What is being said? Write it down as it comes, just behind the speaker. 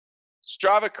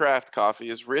Strava Craft Coffee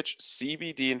is rich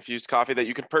CBD-infused coffee that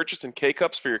you can purchase in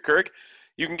K-Cups for your Keurig.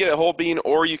 You can get it whole bean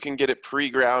or you can get it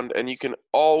pre-ground, and you can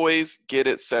always get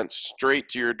it sent straight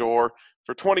to your door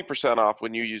for 20% off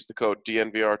when you use the code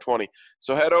DNVR20.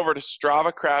 So head over to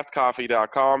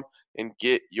StravaCraftCoffee.com and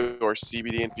get your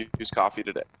CBD-infused coffee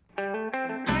today.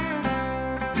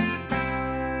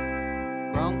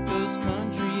 Broncos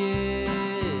Country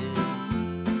is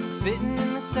sitting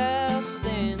in the south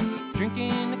stands,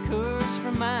 drinking the Coors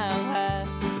from Mile High,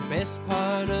 the best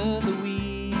part of the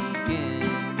weekend.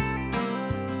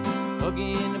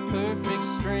 Hugging a perfect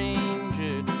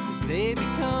stranger as they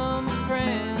become a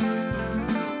friend,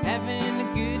 having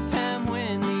a good time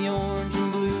when the orange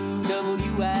and blue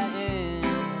WIN.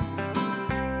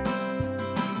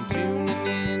 Tuning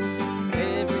in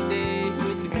every day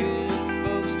with the good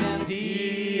folks down at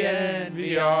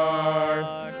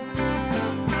DNVR.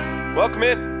 Welcome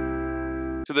in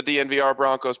to the DNVR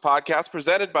Broncos Podcast,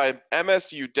 presented by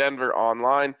MSU Denver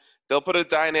Online. They'll put a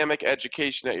dynamic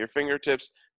education at your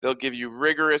fingertips. They'll give you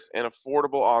rigorous and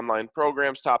affordable online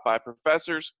programs taught by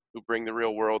professors who bring the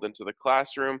real world into the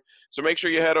classroom. So make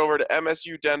sure you head over to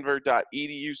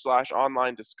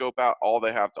msudenver.edu/online to scope out all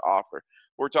they have to offer.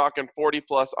 We're talking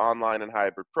 40-plus online and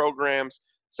hybrid programs,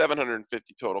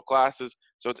 750 total classes.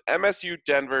 So it's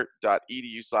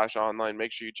msudenver.edu/online.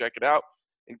 Make sure you check it out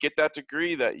and get that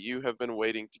degree that you have been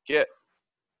waiting to get.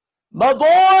 My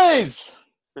boys!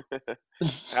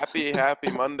 Happy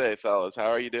Monday, fellas.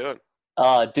 How are you doing?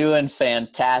 Doing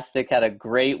fantastic. Had a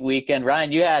great weekend.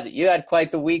 Ryan, you had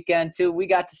quite the weekend too. We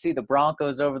got to see the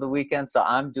Broncos over the weekend, so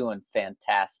I'm doing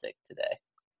fantastic today.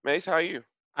 Mace, how are you?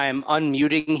 I am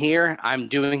unmuting here. I'm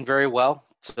doing very well.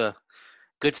 It's a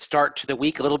good start to the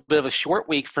week. A little bit of a short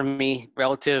week for me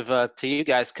relative to you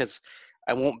guys because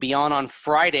I won't be on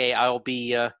Friday. I'll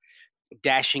be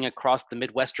dashing across the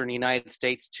Midwestern United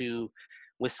States to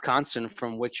Wisconsin,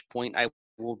 from which point I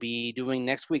will be doing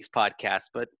next week's podcast.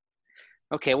 But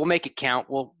okay, we'll make it count.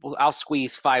 I'll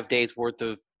squeeze 5 days worth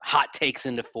of hot takes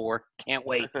into 4. Can't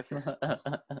wait.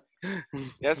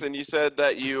 Yes, and you said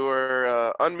that you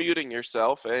were unmuting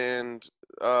yourself, and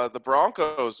the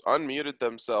Broncos unmuted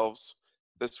themselves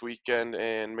this weekend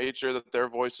and made sure that their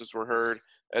voices were heard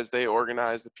as they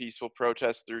organized the peaceful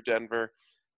protest through Denver.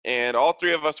 And all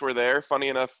three of us were there. Funny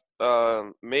enough,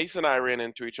 Mace and I ran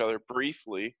into each other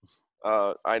briefly.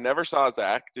 I never saw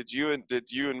Zac. Did you and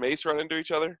Mace run into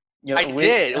each other? I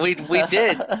did. We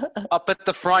did up at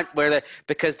the front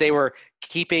because they were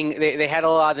keeping. They had a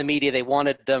lot of the media. They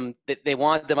wanted them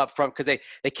up front because they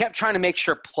kept trying to make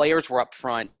sure players were up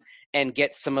front and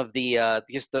get some of the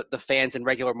just the fans and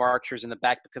regular marchers in the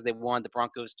back because they wanted the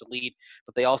Broncos to lead.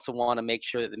 But they also want to make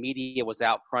sure that the media was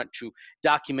out front to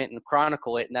document and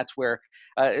chronicle it. And that's where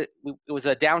it was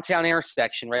a downtown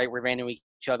intersection, right? We ran into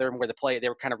each other and where they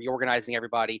were kind of reorganizing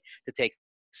everybody to take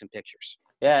some pictures.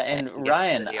 Yeah, and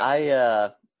Ryan,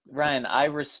 I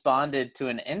responded to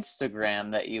an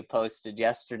Instagram that you posted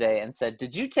yesterday and said,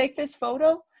 "Did you take this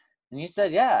photo?" And you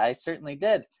said, "Yeah, I certainly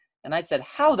did." And I said,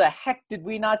 "How the heck did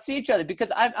we not see each other?"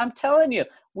 Because I'm telling you,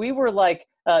 we were like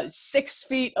 6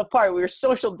 feet apart. We were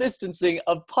social distancing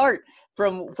apart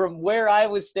from where I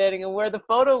was standing and where the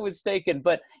photo was taken.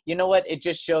 But you know what? It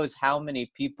just shows how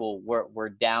many people were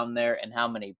down there and how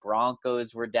many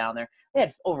Broncos were down there. They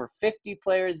had over 50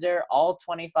 players there, all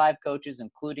 25 coaches,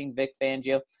 including Vic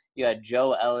Fangio. You had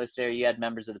Joe Ellis there. You had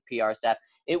members of the PR staff.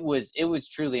 It was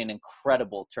truly an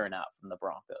incredible turnout from the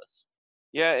Broncos.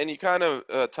 Yeah, and you kind of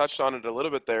touched on it a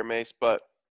little bit there, Mace, but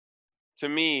to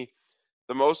me,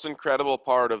 the most incredible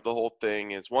part of the whole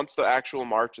thing is once the actual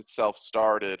march itself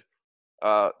started,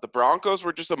 the Broncos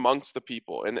were just amongst the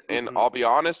people. And I'll be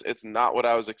honest, it's not what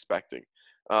I was expecting.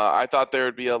 I thought there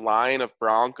would be a line of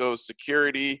Broncos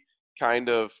security kind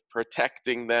of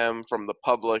protecting them from the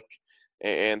public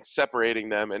and separating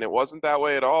them, and it wasn't that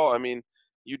way at all. I mean,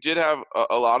 you did have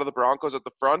a lot of the Broncos at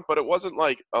the front, but it wasn't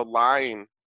like a line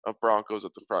of Broncos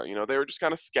at the front. You know, they were just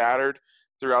kind of scattered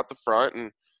throughout the front.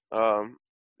 And,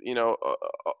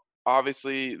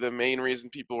 obviously the main reason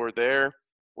people were there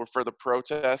were for the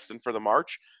protest and for the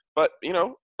march. But,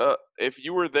 if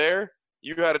you were there,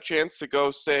 you had a chance to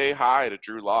go say hi to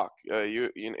Drew Lock.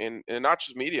 And not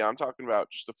just media, I'm talking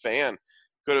about just a fan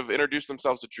could have introduced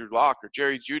themselves to Drew Lock or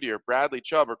Jerry Jeudy or Bradley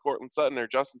Chubb or Cortland Sutton or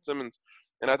Justin Simmons.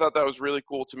 And I thought that was really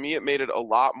cool. To me, it made it a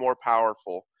lot more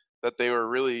powerful that they were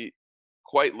really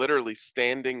quite literally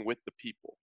standing with the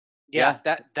people. Yeah,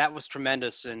 that was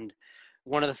tremendous. And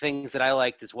one of the things that I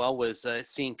liked as well was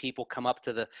seeing people come up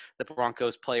to the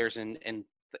Broncos players and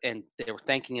they were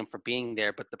thanking him for being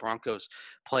there. But the Broncos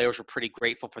players were pretty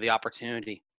grateful for the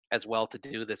opportunity. as well to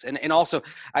do this. And also,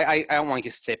 I don't want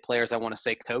to say players, I want to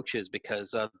say coaches,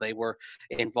 because they were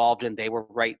involved and they were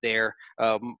right there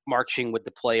marching with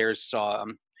the players. So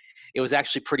it was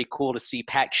actually pretty cool to see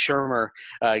Pat Shurmur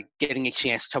getting a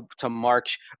chance to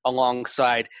march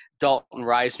alongside Dalton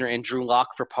Reisner and Drew Lock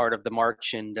for part of the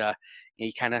march. And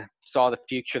you kind of saw the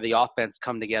future of the offense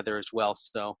come together as well.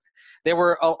 So there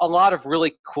were a lot of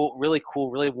really cool,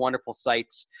 really wonderful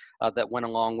sights that went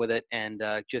along with it. And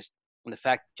just the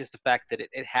fact that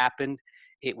it happened,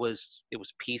 it was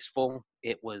peaceful.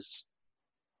 It was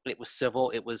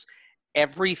civil. It was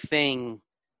everything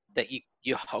that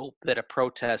you hope that a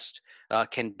protest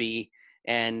can be.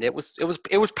 And it was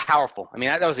powerful. I mean,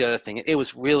 that was the other thing. It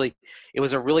was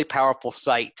a really powerful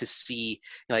sight to see,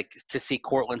 to see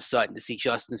Cortland Sutton, to see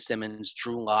Justin Simmons,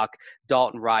 Drew Lock,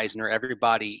 Dalton Reisner,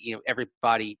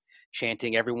 everybody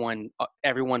chanting, everyone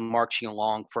marching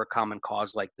along for a common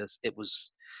cause like this. It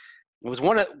was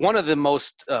one of the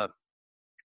most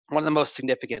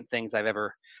significant things I've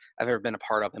ever been a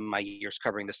part of in my years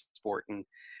covering this sport. And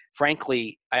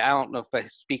frankly, I don't know if I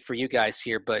speak for you guys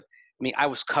here, but I mean, I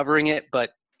was covering it, but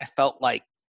I felt like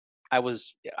I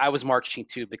was marching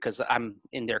too, because I'm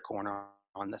in their corner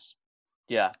on this.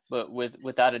 Yeah, but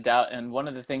without a doubt. And one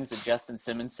of the things that Justin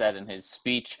Simmons said in his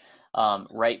speech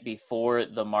right before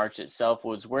the march itself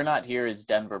was, we're not here as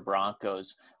Denver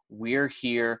Broncos. We're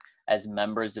here as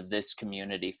members of this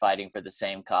community fighting for the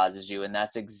same cause as you. And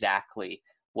that's exactly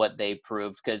what they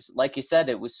proved. Because like you said,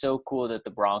 it was so cool that the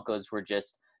Broncos were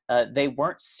just they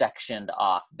weren't sectioned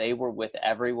off. They were with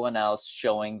everyone else,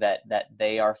 showing that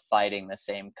they are fighting the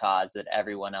same cause that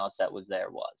everyone else that was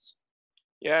there was.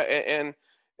 Yeah, and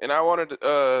I wanted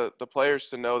the players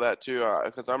to know that too,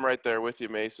 because I'm right there with you,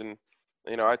 Mason.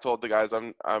 I told the guys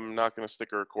I'm not going to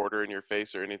stick a recorder in your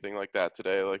face or anything like that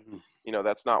today. Like,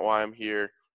 that's not why I'm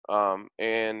here. I'm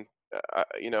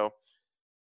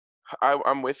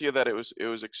with you that it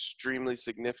was extremely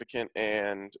significant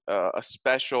and a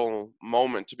special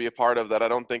moment to be a part of that I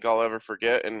don't think I'll ever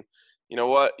forget. And you know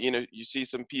what? You see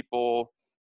some people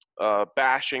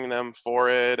bashing them for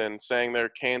it and saying they're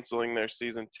canceling their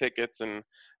season tickets and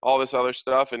all this other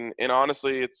stuff. And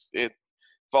honestly, it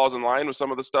falls in line with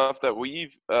some of the stuff that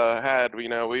we've had.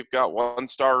 We've got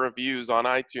 1-star reviews on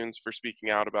iTunes for speaking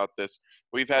out about this.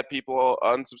 We've had people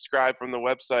unsubscribe from the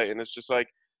website, and it's just like,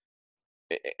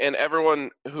 and everyone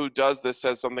who does this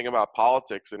says something about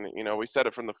politics. And, we said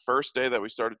it from the first day that we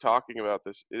started talking about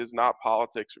this. It is not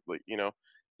politics.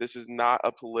 This is not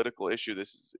a political issue.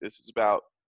 This is about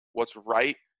what's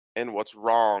right and what's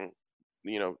wrong,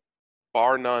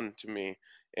 bar none to me.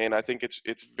 And I think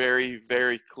it's very,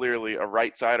 very clearly a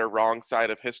right side or wrong side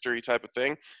of history type of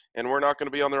thing. And we're not going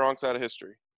to be on the wrong side of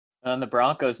history. And the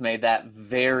Broncos made that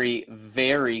very,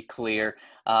 very clear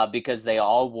because they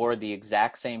all wore the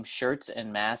exact same shirts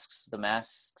and masks. The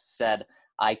masks said,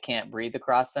 "I can't breathe"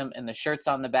 across them. And the shirts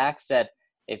on the back said,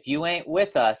 "If you ain't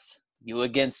with us, you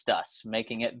against us,"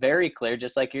 making it very clear,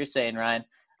 just like you're saying, Ryan.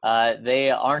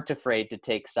 They aren't afraid to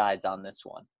take sides on this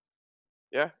one.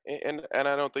 Yeah, and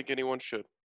I don't think anyone should.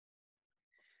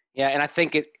 Yeah, and I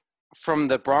think from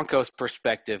the Broncos'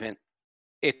 perspective, and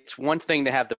it's one thing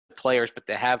to have the players, but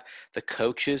to have the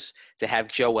coaches, to have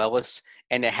Joe Ellis,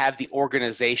 and to have the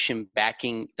organization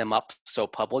backing them up so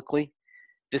publicly,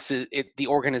 the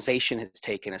organization has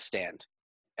taken a stand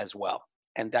as well.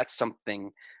 And that's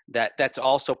something that's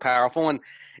also powerful.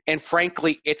 And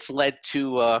frankly, it's led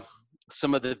to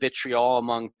some of the vitriol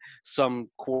among some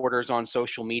quarters on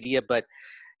social media. But,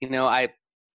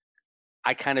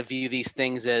 I kind of view these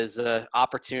things as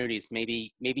opportunities.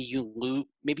 Maybe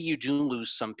you do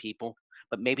lose some people,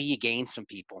 but maybe you gain some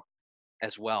people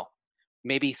as well.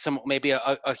 Maybe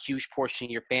a huge portion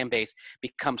of your fan base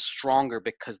becomes stronger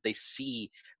because they see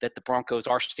that the Broncos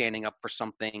are standing up for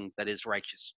something that is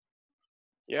righteous.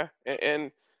 Yeah,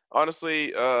 and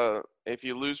honestly, if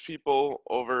you lose people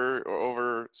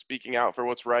over speaking out for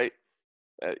what's right,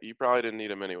 you probably didn't need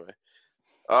them anyway.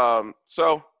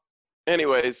 So,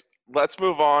 anyways, let's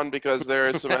move on because there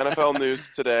is some NFL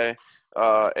news today,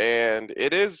 and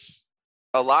it is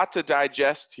a lot to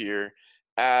digest here.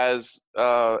 As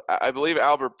I believe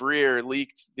Albert Breer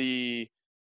leaked the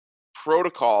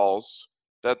protocols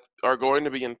that are going to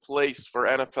be in place for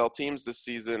NFL teams this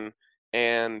season,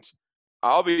 and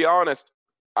I'll be honest,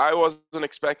 I wasn't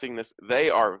expecting this.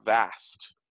 They are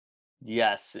vast.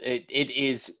 Yes, it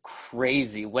is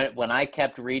crazy. When I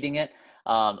kept reading it,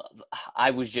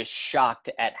 I was just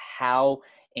shocked at how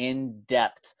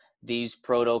in-depth these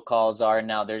protocols are.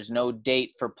 Now, there's no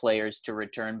date for players to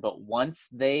return, but once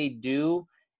they do,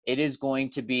 it is going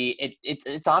to be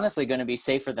it's honestly going to be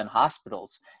safer than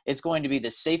hospitals. It's going to be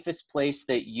the safest place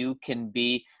that you can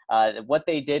be. What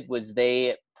they did was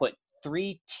they put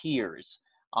 3 tiers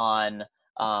on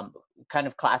kind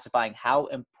of classifying how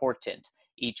important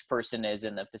each person is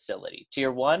in the facility.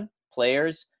 Tier 1,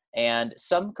 players and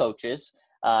some coaches.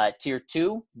 Tier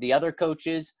 2, the other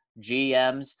coaches,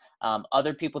 GMs,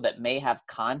 other people that may have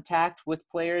contact with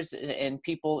players and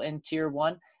people in Tier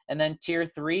 1. And then Tier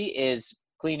 3 is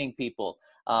cleaning people,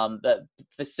 the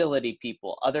facility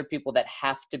people, other people that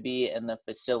have to be in the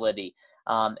facility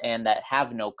and that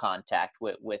have no contact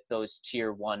with those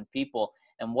Tier 1 people.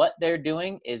 And what they're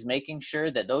doing is making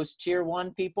sure that those Tier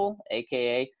 1 people,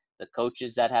 aka the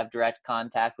coaches that have direct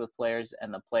contact with players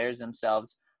and the players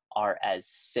themselves, are as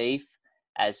safe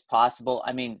as possible.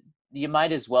 I mean, you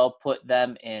might as well put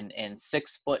them in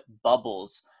 6-foot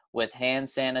bubbles with hand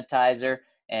sanitizer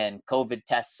and COVID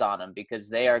tests on them, because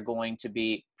they are going to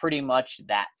be pretty much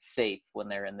that safe when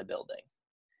they're in the building.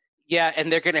 Yeah,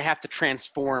 and they're going to have to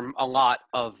transform a lot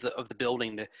of the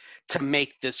building to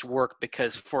make this work,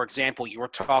 because, for example, you were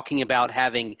talking about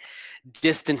having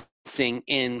distancing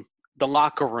in the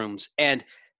locker rooms, and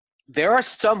there are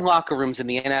some locker rooms in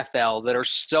the NFL that are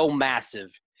so massive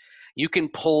you can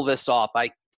pull this off.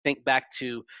 I think back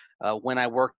to when I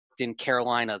worked in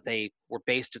Carolina. They were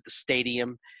based at the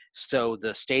stadium. So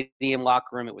the stadium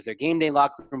locker room, it was their game day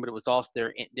locker room, but it was also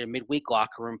their midweek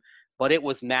locker room. But it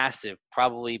was massive,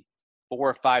 probably 4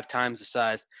 or 5 times the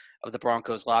size of the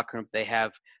Broncos locker room they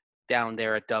have down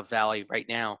there at Dove Valley right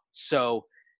now. So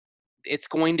it's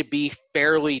going to be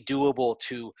fairly doable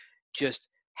to just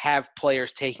have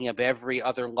players taking up every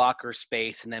other locker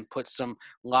space and then put some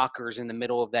lockers in the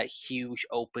middle of that huge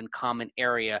open common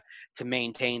area to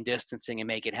maintain distancing and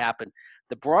make it happen.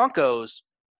 The Broncos,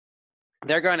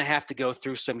 they're going to have to go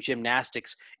through some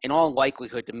gymnastics in all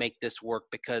likelihood to make this work,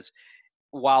 because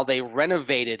while they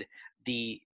renovated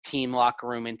the team locker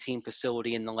room and team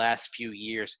facility in the last few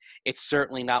years, it's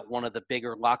certainly not one of the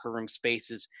bigger locker room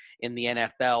spaces in the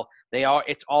NFL.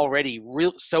 It's already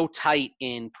so tight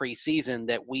in preseason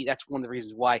that that's one of the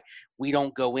reasons why we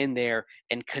don't go in there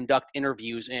and conduct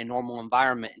interviews in a normal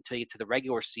environment until you get to the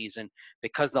regular season,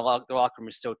 because the locker room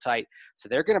is so tight. So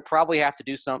they're going to probably have to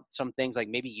do some things like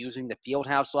maybe using the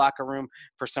Fieldhouse locker room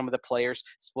for some of the players,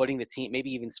 splitting the team, maybe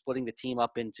even splitting the team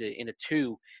up into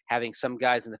 2, having some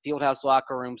guys in the Fieldhouse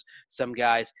locker rooms, some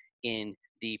guys in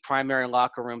the primary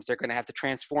locker rooms. They're going to have to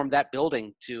transform that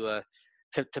building to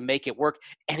make it work.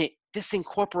 And this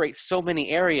incorporates so many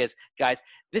areas, guys.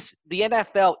 The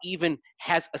NFL even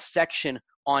has a section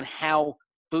on how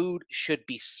food should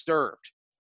be served,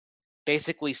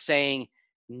 basically saying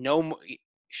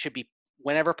should be,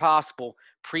 whenever possible,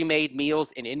 pre-made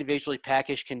meals in individually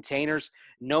packaged containers,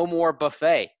 no more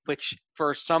buffet, which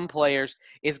for some players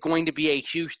is going to be a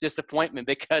huge disappointment,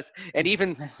 and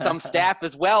even some staff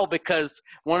as well, because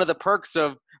one of the perks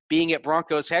of being at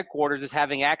Broncos headquarters is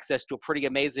having access to a pretty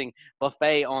amazing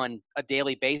buffet on a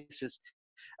daily basis.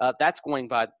 That's going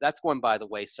by the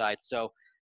wayside. So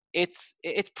it's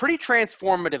pretty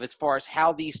transformative as far as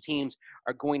how these teams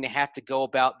are going to have to go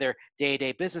about their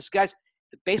day-to-day business. Guys,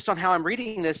 based on how I'm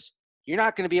reading this, you're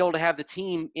not going to be able to have the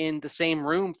team in the same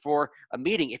room for a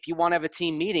meeting. If you want to have a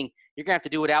team meeting, you're going to have to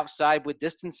do it outside with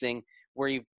distancing, where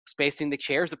you're spacing the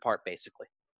chairs apart, basically.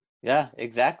 Yeah,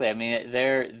 exactly. I mean,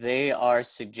 they are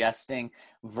suggesting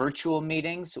virtual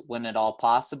meetings when at all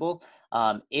possible.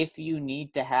 If you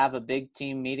need to have a big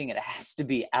team meeting, it has to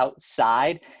be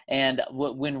outside. And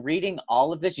when reading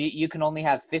all of this, you can only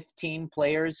have 15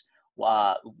 players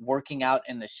working out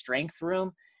in the strength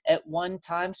room at one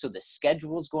time. So the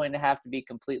schedule is going to have to be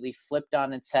completely flipped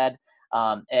on its head,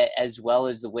 as well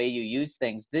as the way you use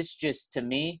things. This just, to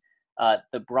me,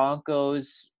 the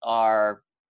Broncos are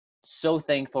so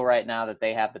thankful right now that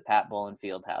they have the Pat Bowlen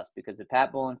Fieldhouse, because the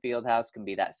Pat Bowlen Fieldhouse can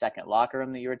be that second locker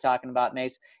room that you were talking about,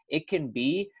 Mace. It can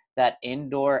be that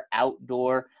indoor,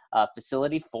 outdoor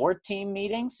facility for team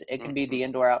meetings. It can be the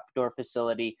indoor, outdoor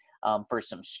facility for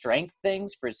some strength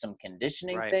things, for some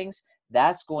conditioning things.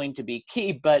 That's going to be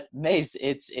key. But Mace,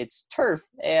 it's turf,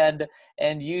 and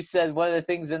you said one of the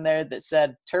things in there that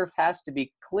said turf has to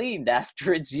be cleaned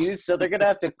after it's used, so they're going to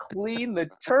have to clean the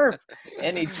turf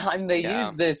anytime they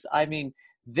use this. I mean,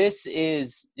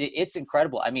 it's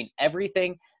incredible. I mean,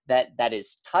 everything that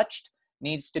is touched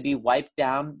needs to be wiped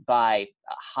down by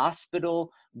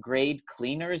hospital grade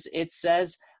cleaners, it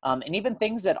says, and even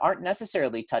things that aren't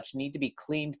necessarily touched need to be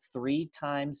cleaned 3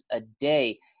 times a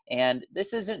day. And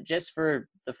this isn't just for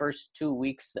the first 2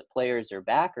 weeks that players are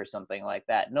back or something like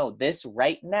that. No, this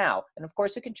right now, and of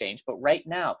course it can change, but right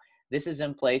now, this is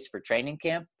in place for training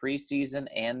camp, preseason,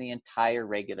 and the entire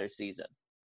regular season.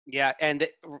 Yeah, and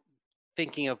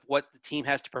thinking of what the team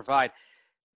has to provide,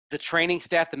 the training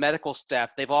staff, the medical staff,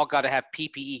 they've all got to have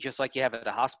PPE just like you have at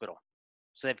the hospital.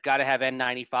 So they've got to have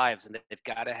N95s, and they've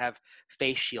got to have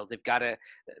face shields. They've got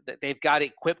to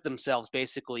equip themselves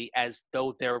basically as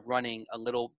though they're running a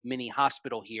little mini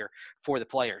hospital here for the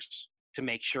players to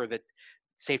make sure that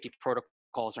safety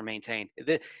protocols are maintained.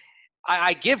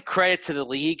 I give credit to the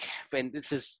league, and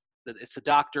it's the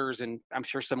doctors and I'm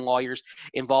sure some lawyers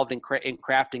involved in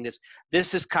crafting this.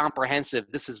 This is comprehensive.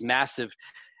 This is massive.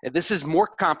 This is more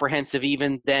comprehensive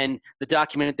even than the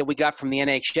document that we got from the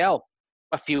NHL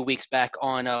a few weeks back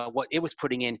on what it was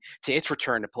putting in to its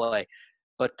return to play.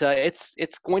 But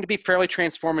it's going to be fairly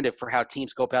transformative for how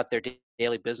teams go about their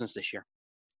daily business this year.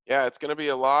 Yeah, it's going to be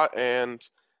a lot. And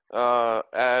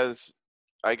as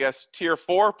I guess Tier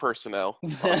 4 personnel on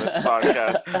this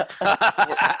podcast,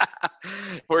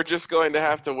 we're just going to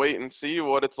have to wait and see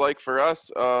what it's like for us.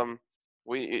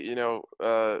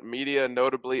 Media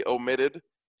notably omitted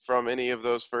from any of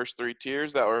those first 3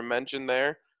 tiers that were mentioned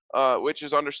there, which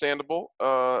is understandable.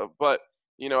 But,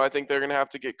 I think they're going to have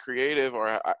to get creative,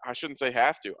 or I shouldn't say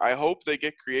have to. I hope they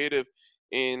get creative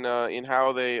in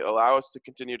how they allow us to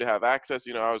continue to have access.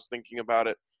 I was thinking about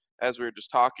it as we were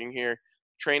just talking here.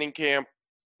 Training camp,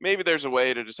 maybe there's a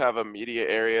way to just have a media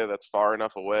area that's far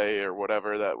enough away or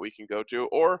whatever that we can go to.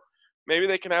 Or maybe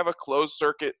they can have a closed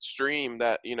circuit stream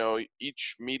that,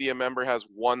 each media member has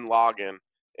one login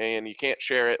and you can't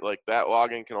share it. Like that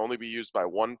login can only be used by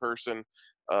one person.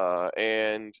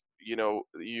 And,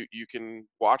 you can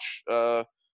watch the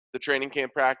training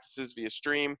camp practices via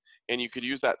stream, and you could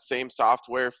use that same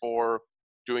software for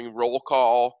doing roll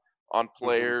call on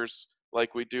players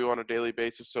like we do on a daily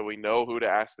basis, so we know who to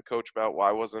ask the coach about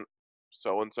why wasn't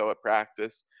so-and-so at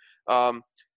practice. I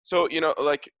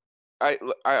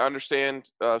understand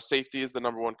safety is the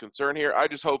number one concern here. I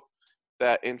just hope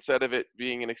that instead of it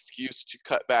being an excuse to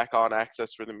cut back on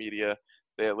access for the media,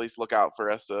 they at least look out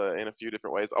for us in a few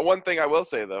different ways. One thing I will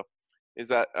say, though, is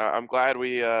that I'm glad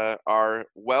we are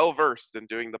well-versed in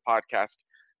doing the podcast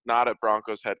not at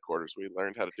Broncos headquarters. We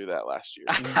learned how to do that last year.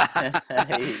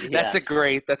 Yes.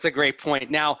 That's a great point.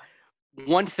 Now,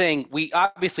 one thing, we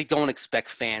obviously don't expect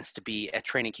fans to be at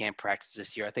training camp practice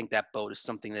this year. I think that boat is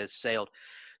something that has sailed.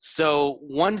 So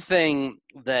one thing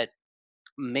that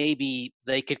maybe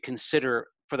they could consider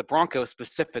for the Broncos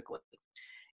specifically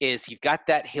is you've got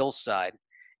that hillside,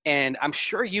 and I'm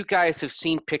sure you guys have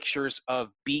seen pictures of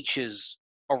beaches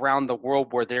around the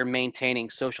world where they're maintaining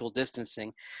social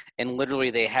distancing, and literally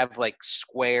they have like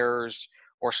squares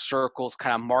or circles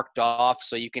kind of marked off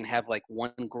so you can have like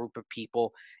one group of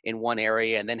people in one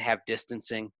area and then have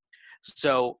distancing.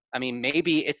 So,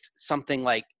 maybe it's something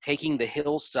like taking the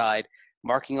hillside,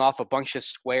 marking off a bunch of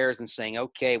squares and saying,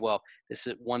 okay, well, this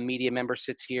is one media member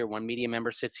sits here, one media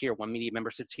member sits here, one media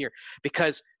member sits here.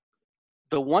 Because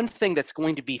the one thing that's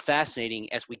going to be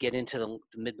fascinating as we get into the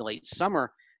mid to late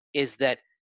summer is that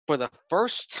for the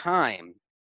first time,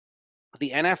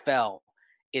 the NFL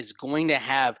is going to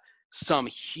have some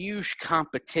huge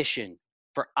competition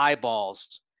for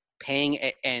eyeballs paying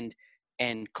and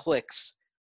clicks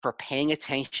for paying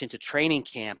attention to training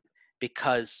camp,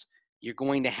 because you're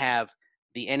going to have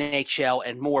the NHL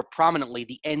and more prominently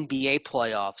the NBA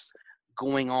playoffs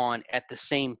going on at the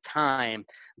same time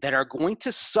that are going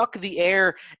to suck the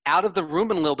air out of the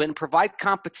room a little bit and provide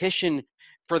competition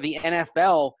for the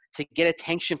NFL to get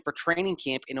attention for training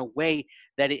camp in a way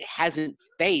that it hasn't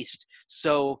faced.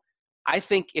 So I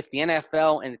think if the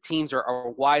NFL and the teams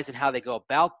are wise in how they go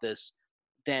about this,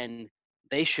 then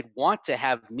they should want to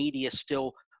have media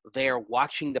still there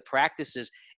watching the practices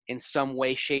in some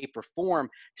way, shape, or form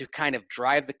to kind of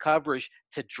drive the coverage,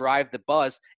 to drive the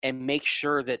buzz, and make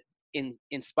sure that in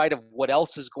spite of what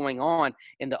else is going on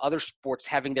in the other sports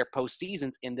having their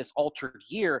postseasons in this altered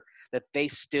year, that they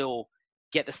still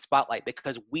get the spotlight,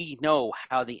 because we know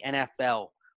how the NFL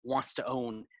wants to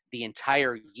own the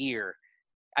entire year.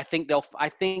 I think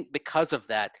because of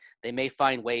that, they may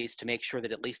find ways to make sure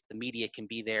that at least the media can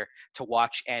be there to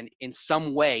watch, and in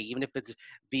some way, even if it's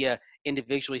via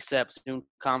individually set up Zoom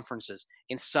conferences,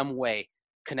 in some way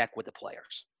connect with the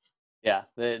players. Yeah,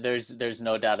 there's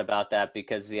no doubt about that,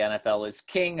 because the NFL is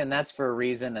king, and that's for a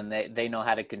reason, and they know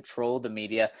how to control the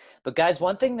media. But guys,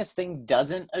 one thing this thing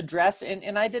doesn't address,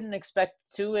 and I didn't expect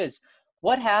to, is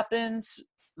what happens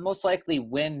most likely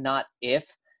when, not if,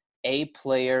 a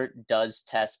player does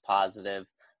test positive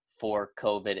for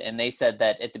COVID. And they said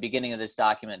that at the beginning of this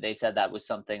document, they said that was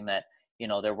something that,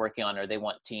 they're working on, or they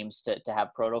want teams to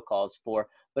have protocols for.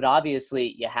 But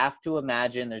obviously you have to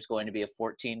imagine there's going to be a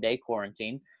 14-day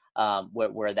quarantine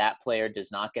where that player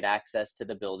does not get access to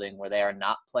the building, where they are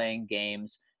not playing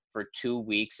games for 2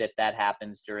 weeks if that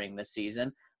happens during the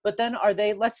season. But then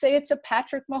let's say it's a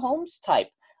Patrick Mahomes type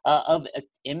of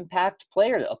impact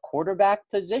player, a quarterback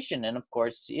position. And of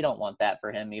course, you don't want that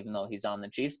for him, even though he's on the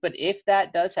Chiefs. But if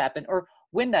that does happen, or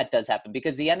when that does happen,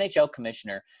 because the NHL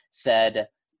commissioner said,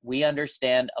 we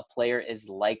understand a player is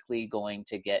likely going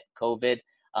to get COVID.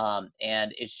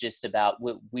 And it's just about,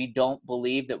 we don't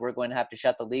believe that we're going to have to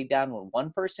shut the league down when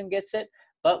one person gets it,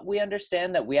 but we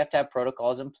understand that we have to have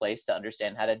protocols in place to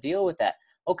understand how to deal with that.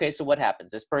 Okay, so what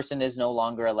happens? This person is no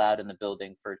longer allowed in the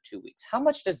building for 2 weeks. How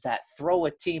much does that throw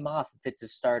a team off if it's a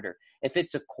starter, if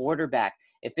it's a quarterback,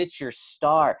 if it's your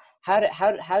star?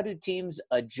 How do teams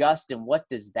adjust, and what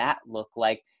does that look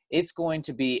like? It's going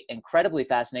to be incredibly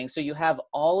fascinating. So you have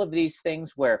all of these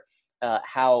things where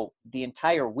how the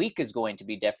entire week is going to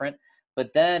be different, but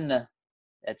then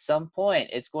at some point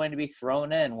it's going to be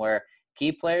thrown in where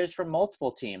key players from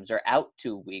multiple teams are out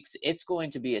 2 weeks. It's going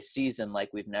to be a season like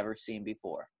we've never seen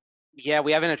before. Yeah,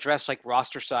 we haven't addressed like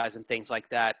roster size and things like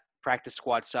that, practice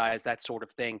squad size, that sort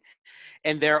of thing.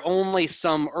 And there are only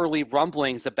some early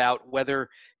rumblings about whether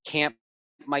camp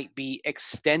might be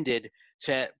extended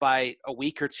by a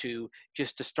week or two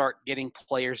just to start getting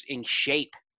players in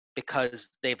shape because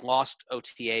they've lost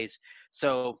OTAs.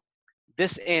 So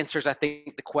this answers, I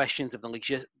think, the questions of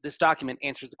this document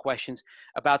answers the questions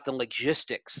about the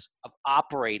logistics of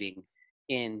operating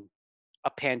in a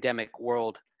pandemic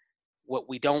world. What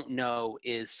we don't know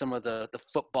is some of the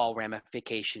football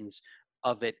ramifications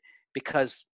of it,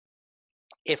 because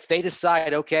if they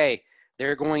decide, okay,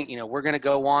 they're going, we're going to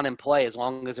go on and play as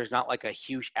long as there's not like a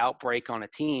huge outbreak on a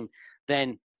team,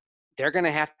 then they're going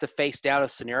to have to face down a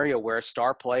scenario where a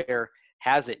star player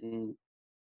has it. And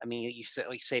I mean,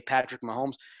 you say Patrick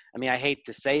Mahomes. I mean, I hate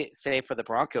to say for the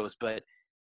Broncos, but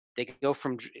they could go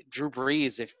from Drew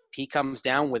Brees if he comes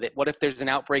down with it. What if there's an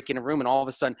outbreak in a room and all of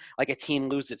a sudden, like a team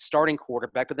loses its starting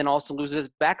quarterback, but then also loses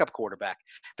its backup quarterback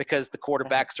because the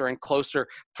quarterbacks are in closer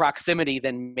proximity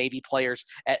than maybe players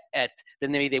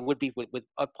than maybe they would be with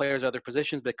players of other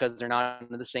positions because they're not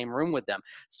in the same room with them.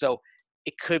 So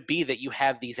it could be that you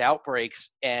have these outbreaks,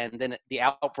 and then the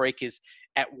outbreak is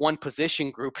at one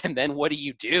position group, and then what do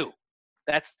you do?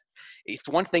 It's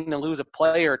one thing to lose a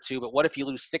player or two, but what if you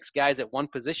lose 6 guys at one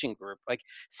position group, like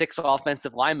 6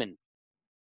 offensive linemen?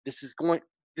 There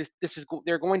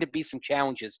are going to be some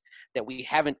challenges that we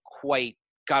haven't quite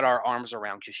got our arms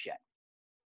around just yet.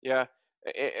 Yeah,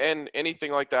 and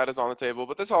anything like that is on the table,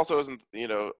 but this also isn't,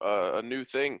 a new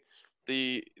thing.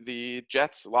 The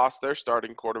Jets lost their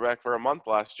starting quarterback for a month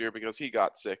last year because he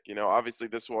got sick. Obviously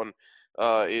this one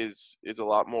is a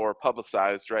lot more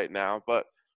publicized right now, but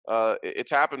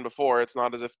it's happened before. It's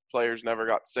not as if players never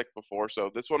got sick before.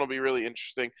 So this one will be really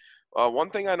interesting. One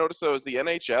thing I noticed, though, is the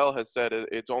NHL has said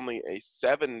it's only a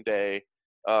 7-day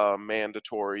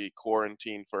mandatory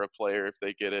quarantine for a player if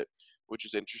they get it, which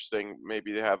is interesting.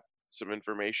 Maybe they have some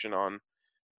information on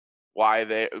why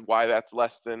that's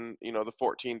less than, the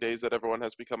 14 days that everyone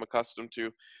has become accustomed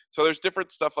to. So there's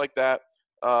different stuff like that.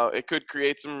 It could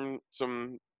create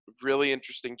some really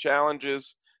interesting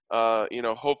challenges.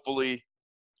 Hopefully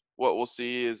what we'll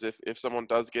see is if someone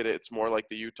does get it, it's more like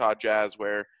the Utah Jazz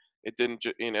where it didn't,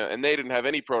 and they didn't have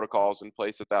any protocols in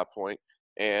place at that point,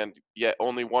 and yet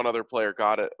only one other player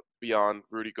got it beyond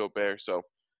Rudy Gobert. So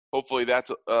hopefully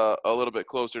that's a little bit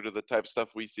closer to the type of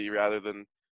stuff we see rather than,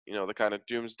 the kind of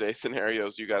doomsday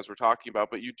scenarios you guys were talking about.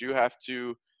 But you do have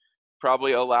to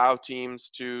probably allow teams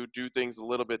to do things a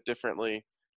little bit differently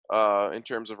in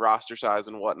terms of roster size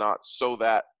and whatnot so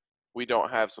that we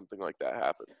don't have something like that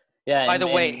happen. Yeah. By the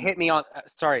way, it hit me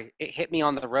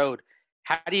on the road.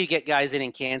 How do you get guys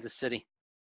in Kansas City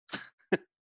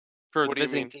for the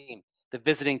visiting team? The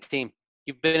visiting team.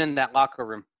 You've been in that locker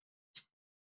room.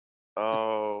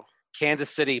 Oh. Kansas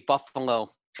City,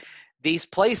 Buffalo. These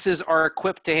places are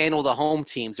equipped to handle the home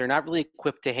teams. They're not really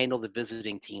equipped to handle the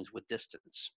visiting teams with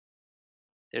distance.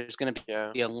 There's going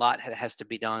to be a lot that has to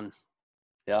be done.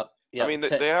 Yep. I mean,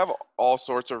 they have all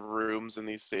sorts of rooms in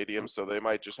these stadiums, so they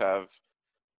might just have,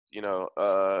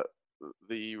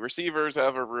 the receivers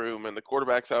have a room and the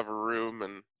quarterbacks have a room,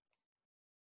 and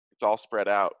it's all spread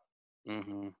out.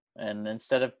 Mm-hmm. And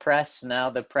instead of press, now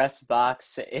the press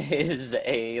box is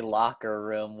a locker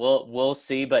room. We'll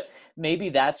see, but maybe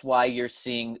that's why you're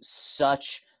seeing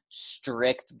such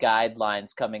strict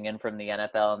guidelines coming in from the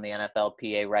NFL and the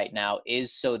NFLPA right now,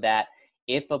 is so that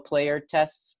if a player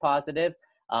tests positive,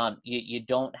 you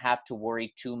don't have to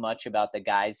worry too much about the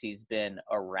guys he's been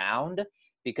around,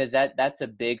 because that's a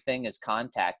big thing, is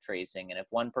contact tracing. And if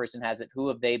one person has it, who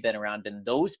have they been around? And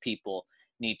those people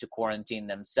need to quarantine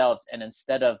themselves. And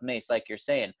instead of, Mace, like you're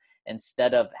saying,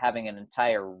 instead of having an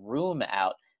entire room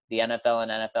out, the NFL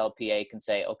and NFLPA can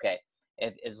say, okay,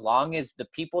 as long as the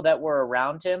people that were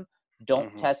around him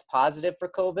don't test positive for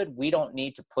COVID, we don't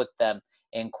need to put them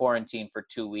in quarantine for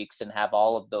 2 weeks and have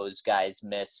all of those guys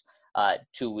miss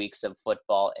 2 weeks of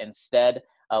football. Instead,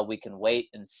 we can wait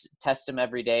and test them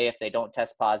every day. If they don't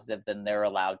test positive, then they're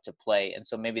allowed to play. And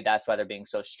so maybe that's why they're being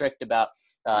so strict about,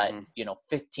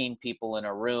 15 people in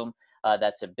a room.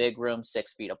 That's a big room,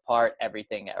 6 feet apart,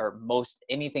 everything, or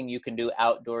anything you can do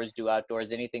outdoors, do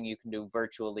outdoors. Anything you can do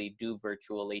virtually, do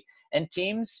virtually. And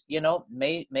teams,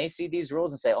 may see these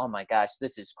rules and say, oh my gosh,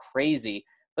 this is crazy.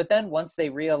 But then once they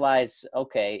realize,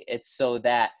 okay, it's so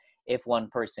that if one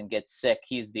person gets sick,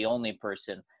 he's the only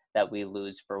person that we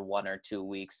lose for 1 or 2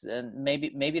 weeks. And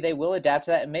maybe they will adapt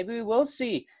to that. And maybe we will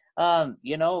see,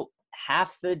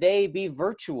 half the day be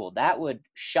virtual. That would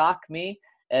shock me,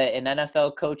 an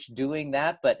NFL coach doing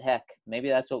that. But heck, maybe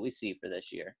that's what we see for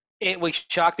this year. It would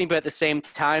shock me, but at the same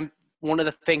time, one of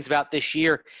the things about this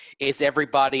year is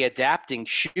everybody adapting.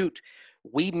 Shoot,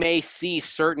 we may see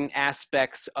certain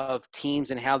aspects of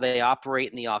teams and how they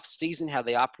operate in the offseason, how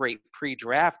they operate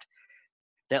pre-draft,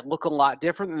 that look a lot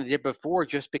different than they did before,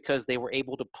 just because they were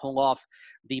able to pull off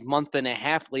the month and a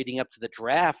half leading up to the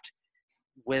draft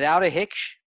without a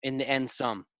hitch in the end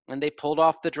some. And they pulled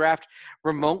off the draft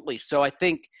remotely. So I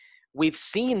think we've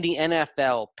seen the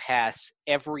NFL pass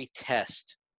every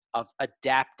test of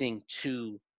adapting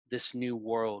to this new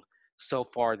world so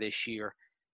far this year.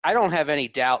 I don't have any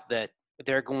doubt that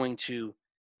they're going to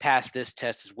pass this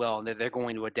test as well, and that they're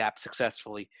going to adapt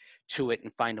successfully to it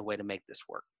and find a way to make this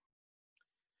work.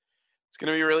 It's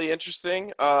going to be really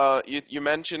interesting. You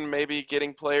mentioned maybe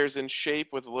getting players in shape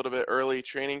with a little bit early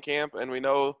training camp, and we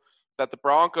know that the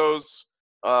Broncos,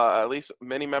 at least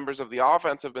many members of the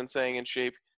offense, have been staying in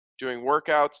shape, doing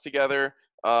workouts together.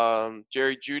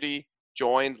 Jerry Jeudy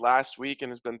joined last week and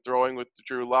has been throwing with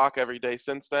Drew Lock every day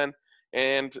since then.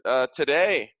 And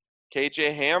today,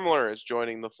 KJ Hamler is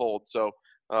joining the fold. So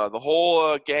the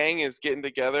whole gang is getting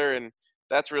together, and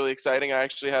that's really exciting. I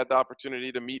actually had the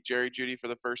opportunity to meet Jerry Jeudy for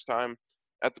the first time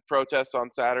at the protest on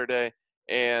Saturday,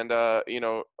 and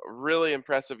really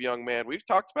impressive young man. We've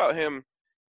talked about him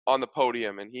on the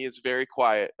podium, and he is very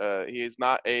quiet. He is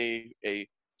not a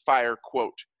fire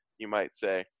quote, you might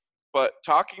say. But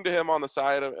talking to him on the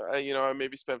side, I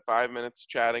maybe spent 5 minutes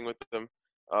chatting with him.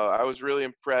 I was really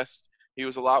impressed. He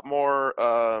was a lot more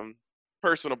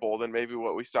personable than maybe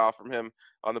what we saw from him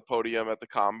on the podium at the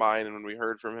Combine and when we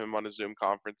heard from him on the Zoom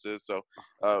conferences. So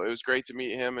it was great to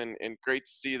meet him, and great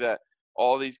to see that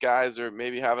all these guys are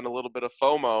maybe having a little bit of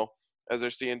FOMO as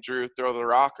they're seeing Drew throw the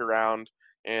rock around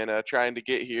and trying to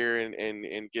get here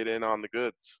and get in on the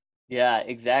goods. Yeah,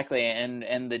 exactly.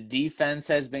 And the defense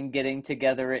has been getting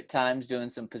together at times, doing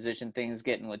some position things,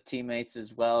 getting with teammates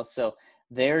as well. So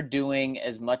they're doing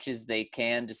as much as they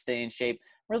can to stay in shape,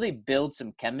 really build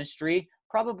some chemistry.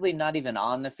 Probably not even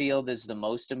on the field is the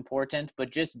most important,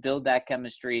 but just build that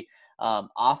chemistry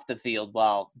off the field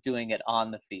while doing it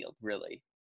on the field, really.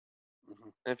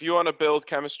 And if you want to build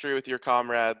chemistry with your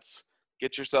comrades,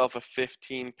 get yourself a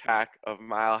 15-pack of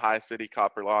Mile High City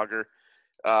Copper Lager.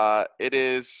 It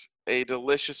is a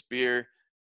delicious beer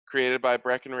created by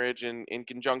Breckenridge in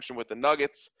conjunction with the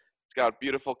Nuggets. It's got a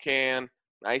beautiful can,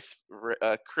 nice,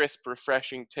 crisp,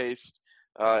 refreshing taste,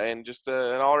 and just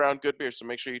an all-around good beer. So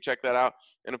make sure you check that out.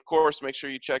 And, of course, make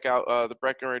sure you check out the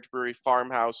Breckenridge Brewery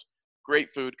Farmhouse. Great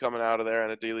food coming out of there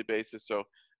on a daily basis. So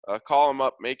call them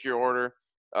up, make your order.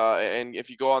 And if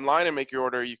you go online and make your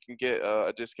order, you can get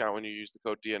a discount when you use the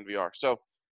code DNVR. So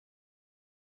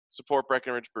support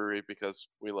Breckenridge Brewery because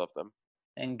we love them.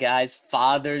 And guys,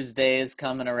 Father's Day is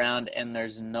coming around, and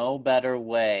there's no better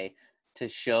way to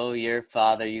show your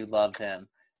father you love him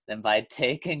than by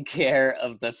taking care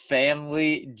of the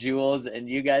family jewels. And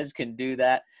you guys can do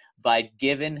that by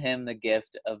giving him the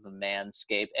gift of a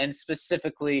Manscaped, and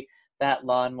specifically that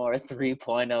Lawnmower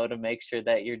 3.0 to make sure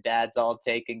that your dad's all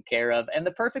taken care of. And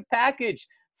the perfect package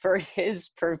for his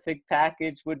perfect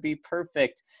package would be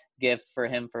perfect gift for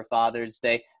him for Father's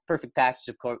Day. Perfect package,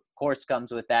 of course,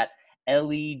 comes with that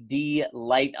LED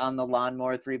light on the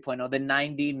Lawnmower 3.0, the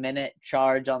 90-minute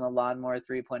charge on the Lawnmower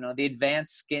 3.0, the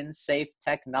advanced skin-safe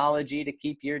technology to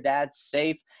keep your dad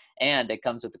safe, and it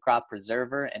comes with the Crop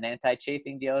Preserver, an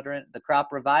anti-chafing deodorant, the Crop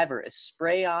Reviver, a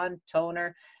spray-on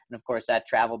toner, and of course that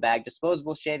travel bag,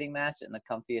 disposable shaving mask, and the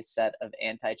comfiest set of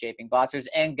anti-chafing boxers.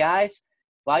 And guys,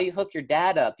 While you hook your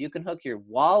dad up, you can hook your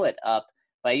wallet up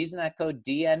by using that code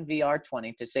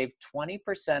DNVR20 to save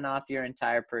 20% off your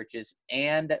entire purchase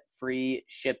and free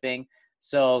shipping.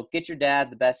 So get your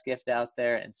dad the best gift out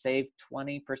there and save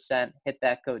 20%. Hit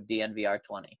that code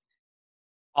DNVR20.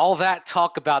 All that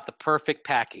talk about the perfect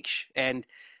package. And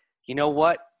you know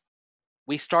what?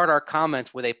 We start our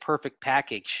comments with a perfect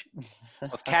package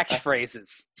of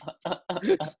catchphrases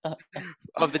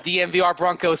of the DNVR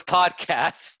Broncos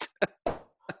podcast.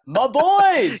 My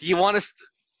boys! You want to?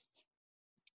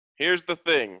 Here's the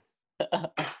thing.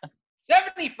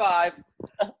 75.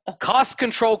 Cost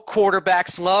control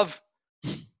quarterbacks love.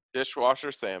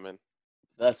 Dishwasher salmon.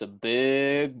 That's a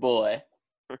big boy.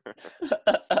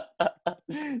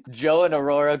 Joe and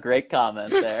Aurora, great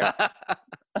comment there.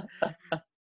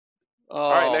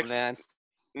 All right, next, man.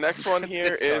 Next one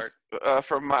here is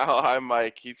from Mile High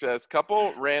Mike. He says,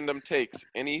 couple random takes.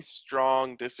 Any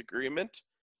strong disagreement?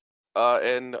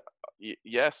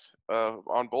 Yes,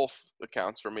 on both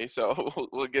accounts for me. So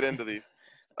we'll get into these.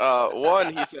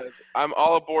 One, he says, I'm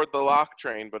all aboard the lock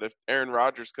train, but if Aaron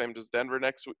Rodgers claims his Denver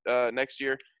next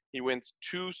year, he wins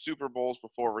 2 Super Bowls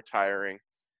before retiring.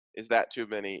 Is that too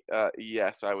many?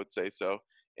 Yes, I would say so.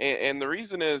 And the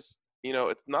reason is, you know,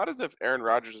 it's not as if Aaron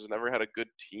Rodgers has never had a good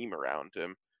team around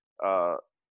him.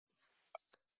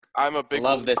 I'm a big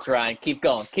love this, Ryan. Keep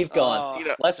going.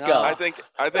 Let's go. I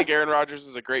think Aaron Rodgers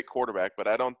is a great quarterback, but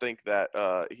I don't think that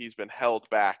he's been held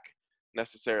back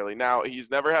necessarily. Now, he's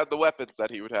never had the weapons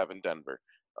that he would have in Denver,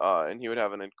 and he would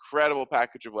have an incredible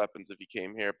package of weapons if he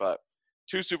came here. But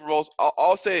 2 Super Bowls,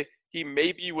 I'll say he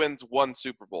maybe wins 1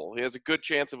 Super Bowl. He has a good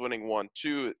chance of winning 1.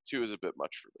 2 is a bit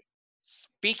much for me.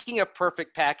 Speaking of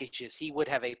perfect packages, he would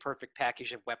have a perfect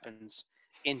package of weapons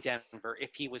in Denver if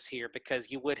he was here,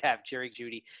 because you would have Jerry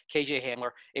Jeudy, KJ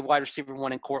Hamler, a wide receiver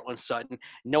 1 in Cortland Sutton.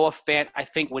 Noah Fant, I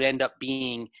think, would end up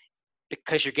being,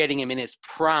 because you're getting him in his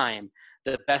prime,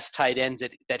 the best tight ends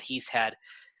that he's had.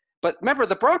 But remember,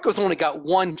 the Broncos only got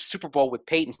 1 Super Bowl with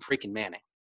Peyton freaking Manning.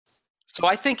 So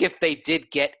I think if they did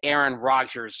get Aaron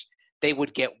Rodgers, they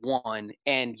would get 1,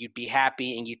 and you'd be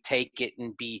happy and you'd take it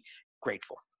and be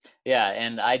grateful. Yeah,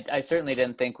 and I certainly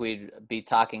didn't think we'd be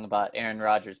talking about Aaron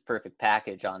Rodgers' perfect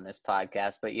package on this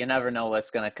podcast, but you never know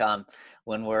what's going to come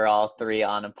when we're all 3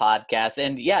 on a podcast.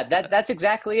 And yeah, that's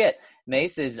exactly it.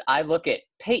 Mace, is I look at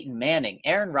Peyton Manning.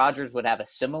 Aaron Rodgers would have a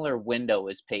similar window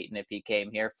as Peyton if he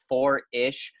came here,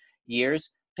 4-ish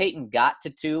years. Peyton got to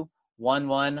 2, won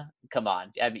 1. Come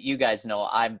on. I mean, you guys know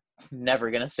I'm never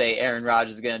going to say Aaron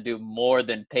Rodgers is going to do more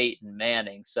than Peyton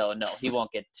Manning. So no, he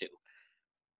won't get 2.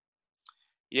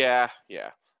 Yeah.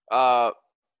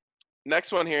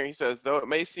 Next one here, he says, though it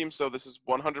may seem so, this is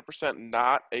 100%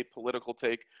 not a political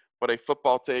take, but a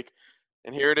football take.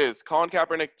 And here it is. Colin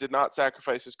Kaepernick did not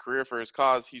sacrifice his career for his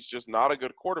cause. He's just not a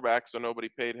good quarterback, so nobody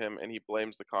paid him, and he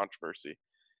blames the controversy.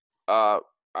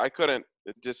 I couldn't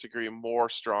disagree more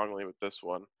strongly with this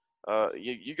one.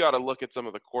 You got to look at some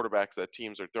of the quarterbacks that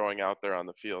teams are throwing out there on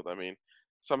the field. I mean,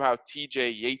 somehow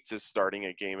TJ Yates is starting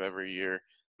a game every year.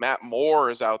 Matt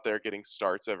Moore is out there getting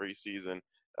starts every season.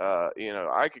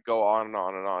 I could go on and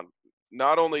on and on.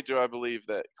 Not only do I believe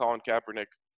that Colin Kaepernick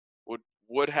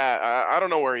would have, I don't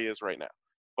know where he is right now,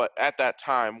 but at that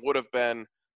time would have been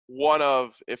one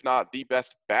of, if not the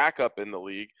best backup in the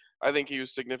league. I think he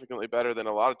was significantly better than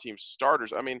a lot of teams'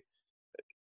 starters. I mean,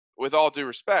 with all due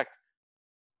respect,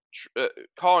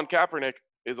 Colin Kaepernick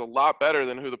is a lot better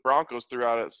than who the Broncos threw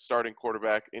out as starting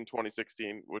quarterback in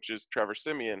 2016, which is Trevor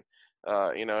Siemian.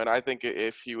 And I think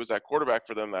if he was at quarterback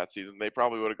for them that season, they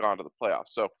probably would have gone to the playoffs.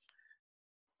 So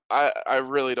I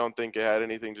really don't think it had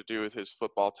anything to do with his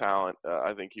football talent.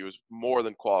 I think he was more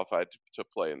than qualified to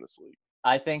play in this league.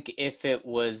 I think if it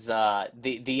was the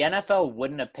NFL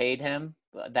wouldn't have paid him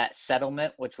that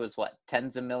settlement, which was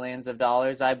tens of millions of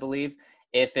dollars, I believe,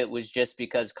 if it was just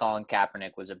because Colin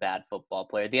Kaepernick was a bad football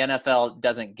player. The NFL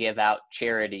doesn't give out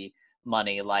charity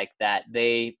money like that.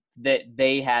 They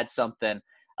had something.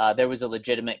 There was a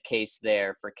legitimate case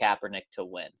there for Kaepernick to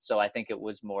win. So I think it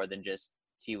was more than just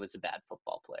he was a bad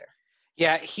football player.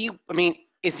 Yeah,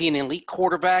 is he an elite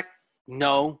quarterback?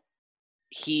 No.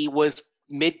 He was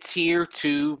mid-tier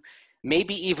to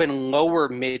maybe even lower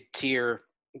mid-tier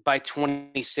by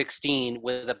 2016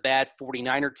 with a bad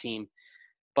 49er team.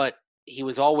 But he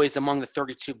was always among the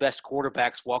 32 best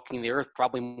quarterbacks walking the earth.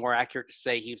 Probably more accurate to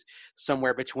say he was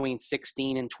somewhere between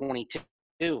 16 and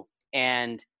 22.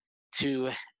 And to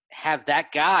have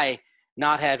that guy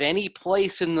not have any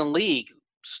place in the league,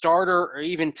 starter or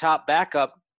even top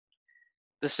backup,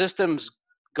 the system's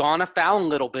gone afoul a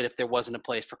little bit if there wasn't a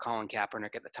place for Colin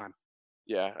Kaepernick at the time.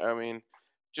 Yeah, I mean,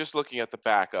 just looking at the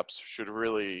backups should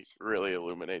really, really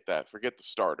illuminate that. Forget the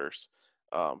starters.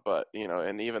 But,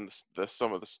 and even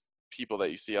some of the people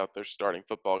that you see out there starting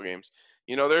football games,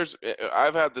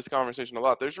 I've had this conversation a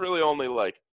lot. There's really only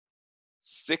like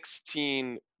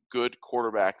 16 good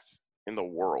quarterbacks in the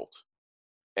world.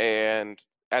 And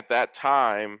at that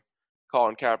time,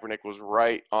 Colin Kaepernick was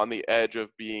right on the edge of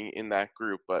being in that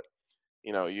group. But,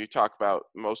 you talk about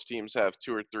most teams have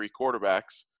 2 or 3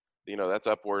 quarterbacks. That's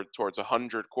upward towards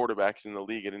 100 quarterbacks in the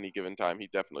league at any given time. He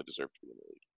definitely deserved to be in the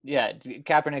league. Yeah,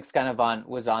 Kaepernick's kind of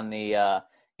was on the,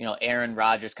 Aaron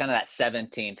Rodgers, kind of that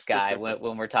 17th guy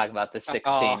when we're talking about the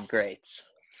 16 greats.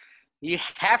 You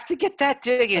have to get that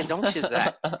dig in, don't you,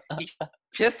 Zach? You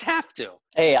just have to.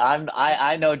 Hey,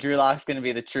 I know Drew Lock's going to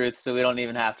be the truth, so we don't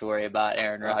even have to worry about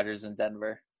Aaron Rodgers in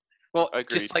Denver. Well,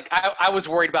 Agreed. Just like I was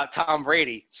worried about Tom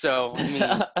Brady, so I mean,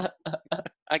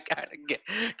 I kind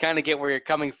of get where you're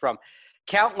coming from.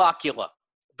 Count Locula,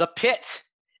 the pit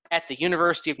at the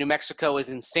University of New Mexico is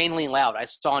insanely loud. I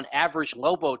saw an average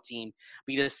Lobo team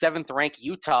beat a 7th-ranked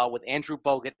Utah with Andrew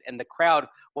Bogut, and the crowd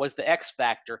was the X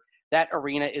factor. That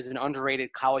arena is an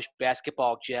underrated college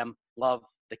basketball gem. Love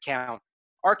the Count.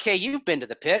 RK, you've been to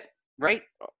the pit, right?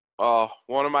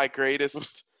 One of my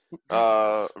greatest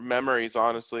memories,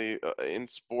 honestly, in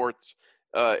sports.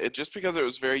 Just because it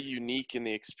was very unique in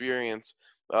the experience.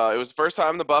 It was the first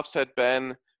time the Buffs had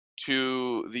been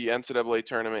to the NCAA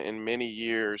tournament in many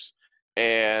years,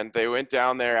 and they went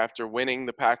down there after winning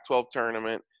the Pac-12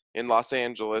 tournament in Los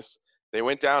Angeles. They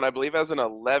went down, I believe, as an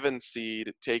 11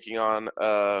 seed, taking on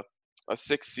a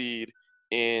 6 seed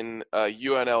in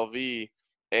UNLV,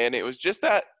 and it was just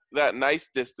that nice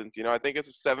distance. I think it's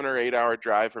a 7 or 8 hour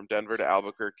drive from Denver to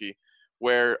Albuquerque,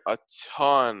 where a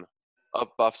ton of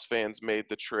Buffs fans made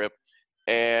the trip,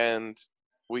 and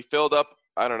we filled up,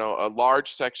 I don't know, a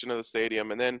large section of the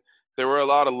stadium. And then there were a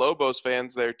lot of Lobos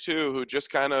fans there too, who just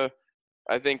kind of,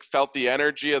 I think, felt the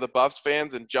energy of the Buffs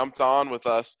fans and jumped on with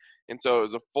us. And so it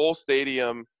was a full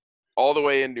stadium all the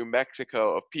way in New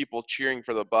Mexico of people cheering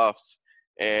for the Buffs.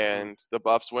 And the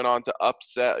Buffs went on to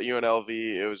upset UNLV.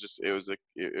 It was an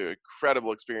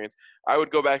incredible experience. I would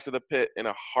go back to the pit in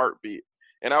a heartbeat.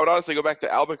 And I would honestly go back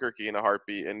to Albuquerque in a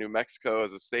heartbeat. And New Mexico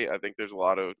as a state, I think there's a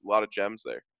lot of gems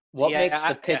there. What makes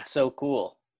the pit so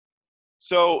cool?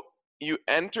 So you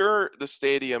enter the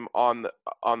stadium on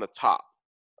the top.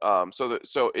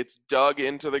 So it's dug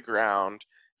into the ground,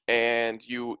 and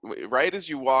right as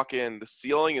you walk in, the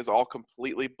ceiling is all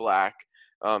completely black.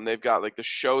 They've got like the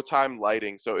Showtime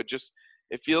lighting, so it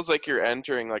feels like you're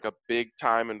entering like a big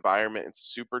time environment.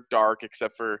 It's super dark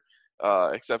except for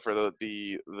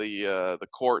the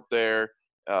court there.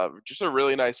 Just a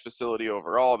really nice facility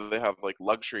overall. They have like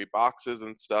luxury boxes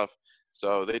and stuff.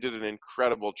 So they did an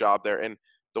incredible job there. And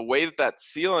the way that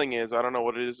ceiling is, I don't know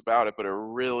what it is about it, but it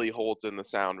really holds in the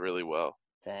sound really well.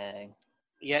 Dang.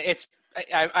 Yeah,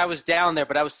 I was down there,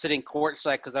 but I was sitting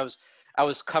courtside because I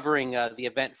was covering the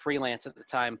event freelance at the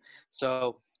time.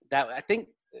 So I think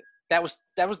that was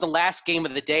the last game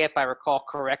of the day, if I recall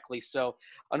correctly. So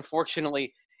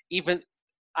unfortunately, even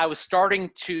I was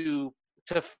starting to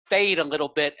fade a little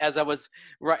bit as I was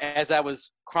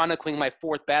chronicling my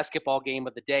 4th basketball game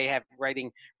of the day,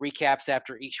 writing recaps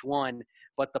after each one.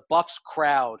 But the Buffs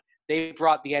crowd, they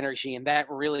brought the energy, and that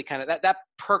really kind of that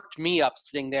perked me up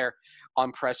sitting there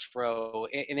on press row,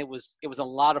 and it was a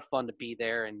lot of fun to be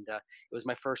there, and it was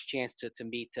my first chance to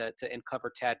meet and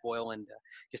cover Tad Boyle, and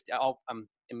I'm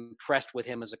impressed with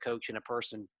him as a coach and a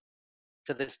person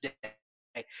to this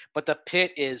day. But the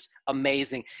pit is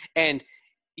amazing, and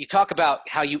you talk about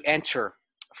how you enter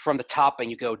from the top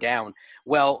and you go down.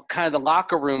 Well, kind of the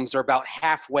locker rooms are about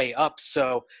halfway up.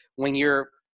 So when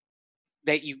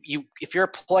if you're a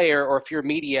player or if you're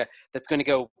media that's going to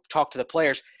go talk to the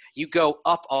players, you go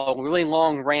up a really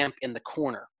long ramp in the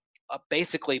corner,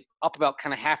 basically up about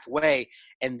kind of halfway,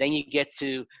 and then you get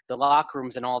to the locker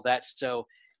rooms and all that. So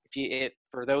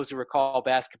for those who recall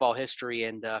basketball history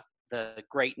and the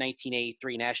great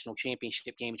 1983 national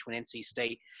championship game between NC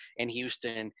State and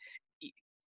Houston,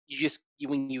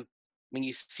 when you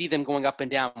see them going up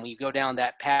and down, when you go down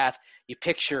that path, you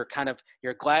picture kind of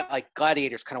like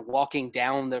gladiators kind of walking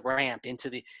down the ramp into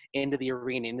the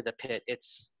arena, into the pit.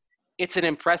 It's an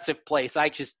impressive place.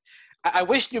 I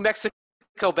wish New Mexico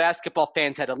basketball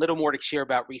fans had a little more to cheer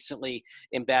about recently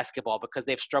in basketball, because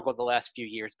they've struggled the last few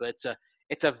years, but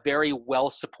it's a very well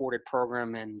supported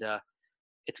program, and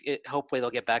hopefully they'll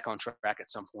get back on track at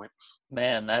some point.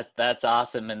 Man, that's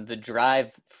awesome. And the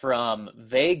drive from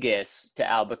Vegas to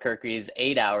Albuquerque is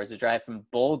 8 hours. The drive from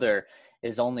Boulder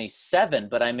is only 7.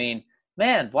 But I mean,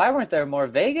 Man, why weren't there more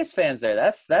Vegas fans there?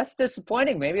 That's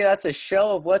disappointing. Maybe that's a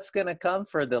show of what's going to come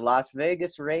for the Las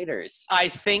Vegas Raiders. I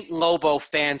think Lobo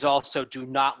fans also do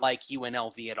not like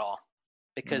UNLV at all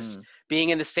because being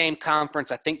in the same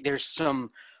conference, I think there's some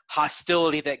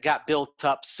hostility that got built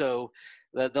up. So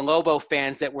the Lobo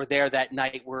fans that were there that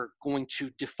night were going to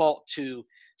default to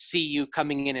CU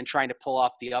coming in and trying to pull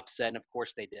off the upset, and of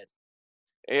course they did.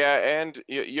 Yeah, and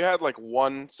you had like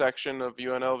one section of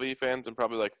UNLV fans and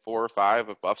probably like 4 or 5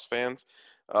 of Buffs fans.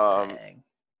 Dang.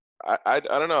 I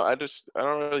don't know. I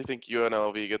don't really think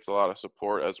UNLV gets a lot of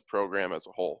support as a program as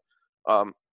a whole.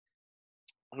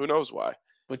 Who knows why?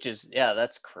 Which is,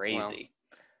 that's crazy.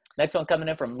 Next one coming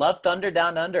in from Love Thunder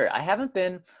Down Under. I haven't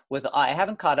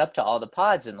caught up to all the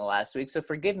pods in the last week, so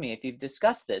forgive me if you've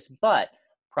discussed this, but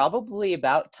probably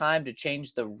about time to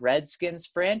change the Redskins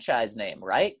franchise name,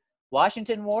 right?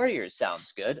 Washington Warriors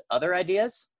sounds good. Other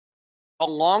ideas? A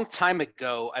long time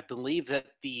ago, I believe that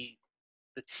the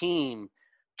team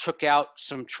took out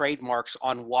some trademarks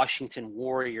on Washington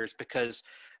Warriors because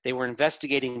they were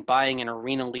investigating buying an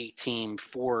Arena League team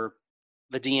for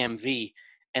the DMV,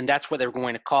 and that's what they were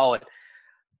going to call it.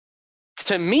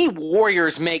 To me,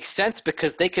 Warriors make sense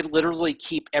because they could literally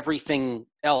keep everything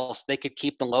else. They could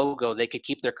keep the logo. They could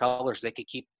keep their colors. They could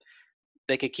keep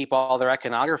all their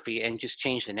iconography and just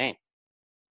change the name.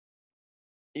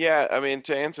 Yeah, I mean,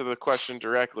 to answer the question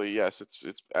directly, yes,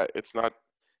 it's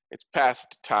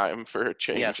past time for a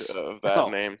change of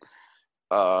that name.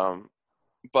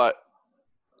 But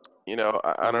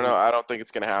I don't know. I don't think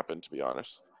it's going to happen, to be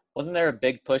honest. Wasn't there a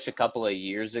big push a couple of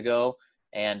years ago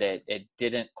and it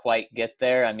didn't quite get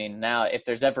there? I mean, now if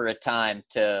there's ever a time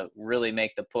to really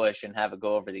make the push and have it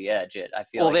go over the edge, I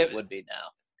feel like it would be now.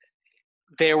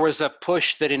 There was a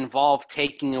push that involved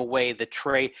taking away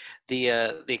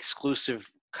the exclusive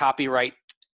copyrights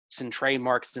and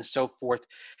trademarks and so forth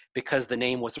because the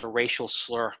name was a racial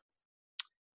slur.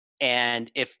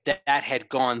 And if that had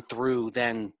gone through,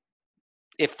 then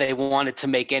if they wanted to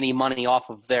make any money off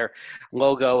of their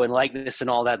logo and likeness and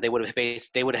all that, they would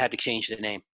have had to change the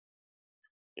name.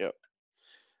 Yep.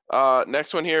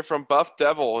 Next one here from Buff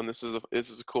Devil, and this is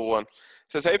a cool one.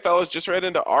 It says, "Hey fellas, just ran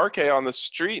into RK on the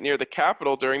street near the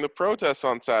Capitol during the protests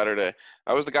on Saturday.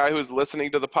 I was the guy who was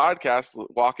listening to the podcast,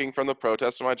 walking from the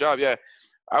protest to my job." Yeah,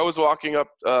 I was walking up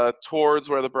towards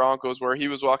where the Broncos were. He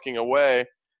was walking away,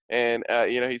 and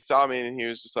he saw me and he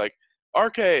was just like,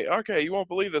 RK, you won't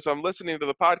believe this. I'm listening to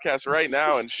the podcast right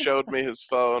now," and showed me his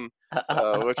phone,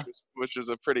 which was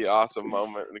a pretty awesome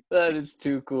moment. That is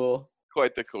too cool.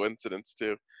 Quite the coincidence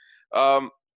too.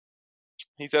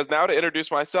 He says, "Now to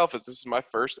introduce myself, as this is my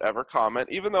first ever comment,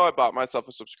 even though I bought myself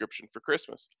a subscription for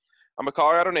Christmas. I'm a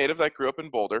Colorado native that grew up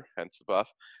in Boulder, hence the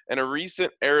Buff, and a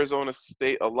recent Arizona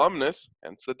State alumnus,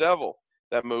 hence the Devil,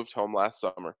 that moved home last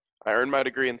summer. I earned my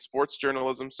degree in sports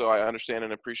journalism, so I understand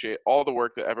and appreciate all the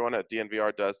work that everyone at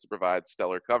DNVR does to provide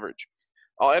stellar coverage.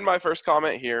 I'll end my first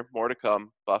comment here. More to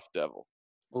come, Buff Devil."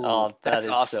 Ooh, that is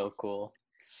awesome. So cool.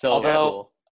 So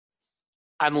cool.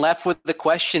 I'm left with the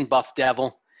question, Buff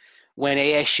Devil. When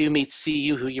ASU meets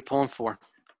CU, who you pulling for?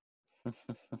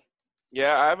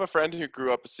 Yeah, I have a friend who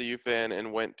grew up a CU fan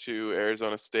and went to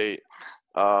Arizona State,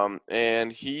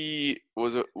 and he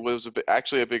was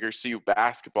actually a bigger CU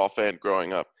basketball fan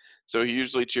growing up. So he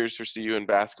usually cheers for CU in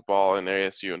basketball and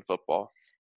ASU in football.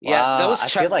 Yeah, wow, I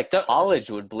feel like college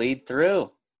would bleed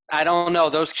through. I don't know.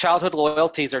 Those childhood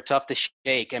loyalties are tough to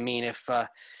shake. I mean,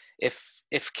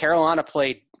 if Carolina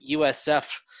played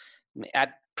USF,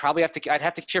 I'd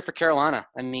have to cheer for Carolina.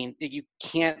 I mean, you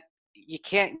can't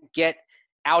get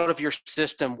out of your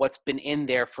system what's been in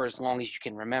there for as long as you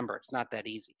can remember. It's not that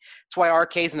easy. That's why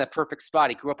RK's in the perfect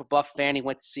spot. He grew up a Buff fan. He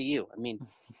went to CU. I mean,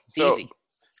 it's easy.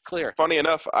 It's clear. Funny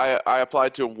enough, I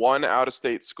applied to one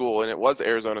out-of-state school, and it was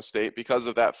Arizona State because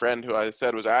of that friend who I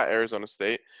said was at Arizona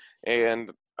State.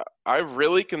 And I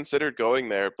really considered going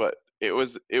there, but it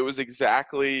was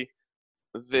exactly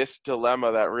this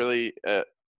dilemma that really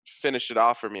finished it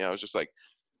off for me. I was just like,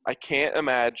 I can't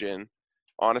imagine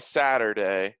on a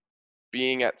Saturday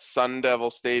being at Sun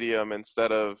Devil Stadium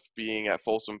instead of being at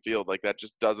Folsom Field. Like, that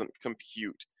just doesn't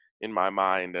compute in my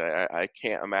mind. I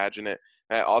can't imagine it.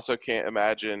 And I also can't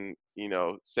imagine,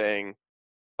 saying,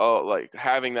 like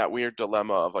having that weird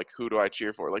dilemma of like, who do I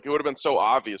cheer for? Like, it would have been so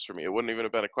obvious for me. It wouldn't even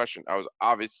have been a question. I was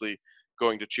obviously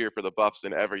going to cheer for the Buffs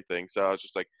and everything. So I was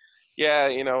just like, yeah,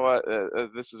 you know what?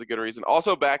 This is a good reason.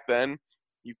 Also, back then,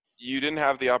 you didn't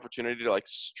have the opportunity to like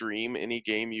stream any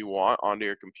game you want onto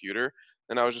your computer.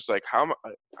 And I was just like, I'm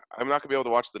not gonna be able to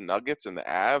watch the Nuggets and the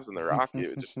Avs and the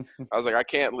Rockets. I was like, I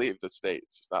can't leave the state.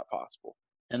 It's just not possible.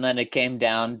 And then it came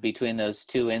down between those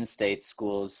two in-state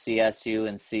schools, CSU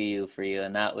and CU for you,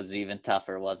 and that was even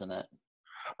tougher, wasn't it?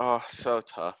 Oh, so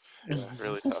tough. Yeah,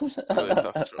 really tough. Really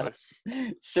tough choice.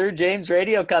 Sir James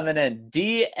Radio coming in.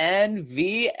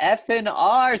 DNVR,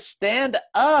 stand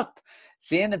up.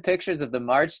 Seeing the pictures of the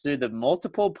march through the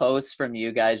multiple posts from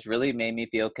you guys really made me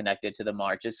feel connected to the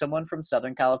march as someone from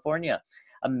Southern California.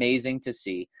 Amazing to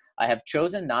see. I have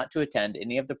chosen not to attend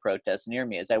any of the protests near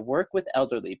me as I work with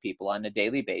elderly people on a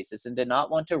daily basis and did not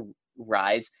want to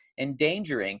rise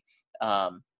endangering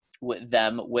with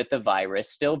them with the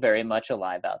virus still very much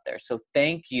alive out there. So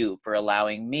thank you for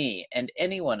allowing me and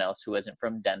anyone else who isn't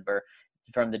from Denver,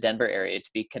 from the Denver area, to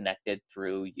be connected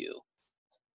through you.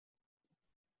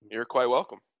 You're quite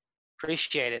welcome.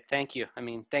 Appreciate it. Thank you. I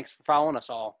mean, thanks for following us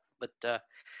all. But that's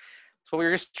what we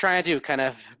were just trying to do, kind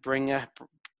of bring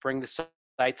the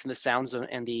sights and the sounds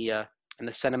and the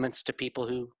sentiments to people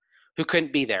who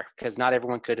couldn't be there, because not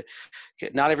everyone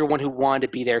who wanted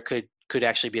to be there could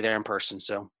actually be there in person.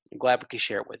 So I'm glad we could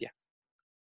share it with you.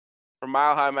 From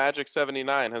Mile High Magic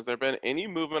 79, has there been any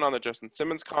movement on the Justin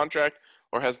Simmons contract,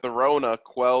 or has the Rona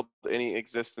quelled any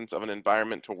existence of an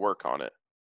environment to work on it?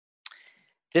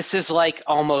 This is like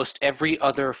almost every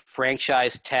other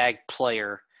franchise tag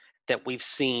player that we've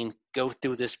seen go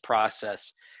through this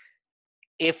process.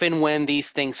 If and when these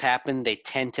things happen, they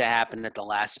tend to happen at the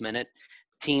last minute.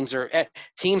 Teams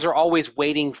are always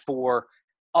waiting for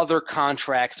other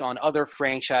contracts on other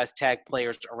franchise tag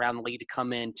players around the league to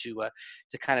come in to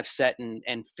kind of set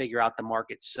and figure out the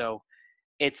market. So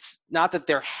it's not that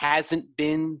there hasn't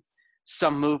been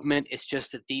some movement. It's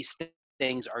just that these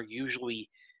things are usually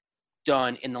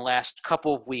done in the last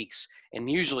couple of weeks, and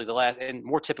usually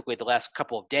more typically the last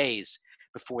couple of days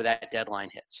before that deadline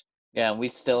hits. Yeah, and we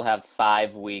still have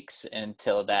 5 weeks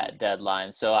until that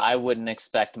deadline, so I wouldn't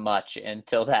expect much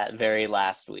until that very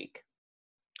last week.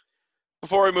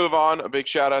 Before we move on, a big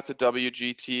shout out to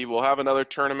WGT. We'll have another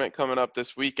tournament coming up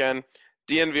this weekend.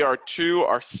 DNVR 2,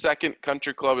 our second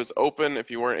country club, is open if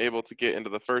you weren't able to get into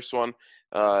the first one,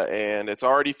 and it's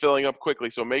already filling up quickly.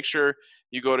 So make sure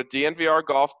you go to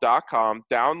dnvrgolf.com,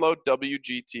 download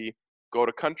WGT, go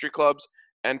to country clubs,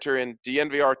 enter in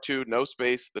DNVR 2, no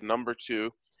space, the number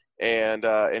 2, and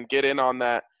get in on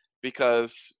that,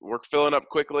 because we're filling up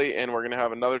quickly, and we're going to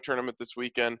have another tournament this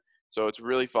weekend. So it's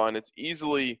really fun. It's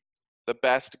easily the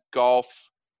best golf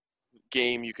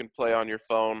game you can play on your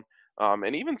phone,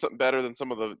 and even better than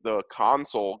some of the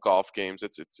console golf games.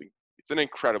 It's an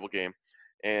incredible game,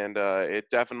 and it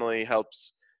definitely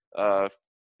helps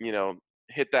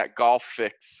hit that golf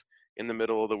fix in the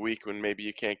middle of the week when maybe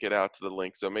you can't get out to the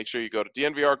link. So make sure you go to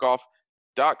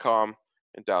dnvrgolf.com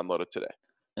and download it today.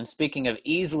 And speaking of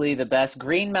easily the best,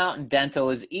 Green Mountain Dental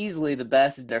is easily the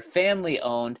best. They're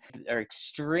family-owned. They're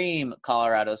extreme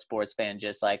Colorado sports fan,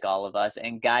 just like all of us.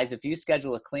 And guys, if you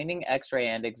schedule a cleaning, x-ray,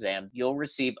 and exam, you'll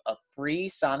receive a free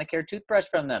Sonicare toothbrush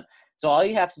from them. So all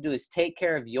you have to do is take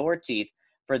care of your teeth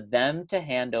for them to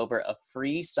hand over a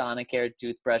free Sonicare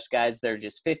toothbrush. Guys, they're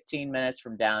just 15 minutes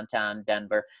from downtown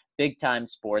Denver. Big-time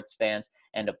sports fans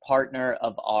and a partner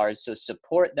of ours. So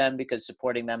support them, because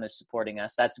supporting them is supporting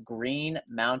us. That's Green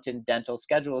Mountain Dental.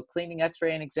 Schedule a cleaning,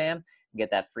 x-ray, and exam and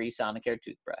get that free Sonicare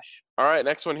toothbrush. All right,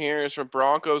 next one here is from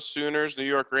Broncos, Sooners, New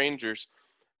York Rangers.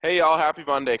 Hey, y'all, happy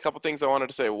Monday. A couple things I wanted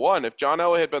to say. One, if John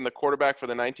Elway had been the quarterback for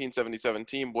the 1977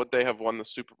 team, would they have won the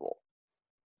Super Bowl?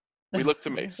 We look to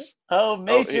Mace. Oh,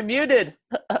 Mace, you're muted.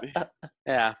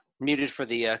 Yeah, muted for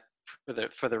the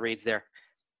reads there.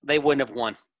 They wouldn't have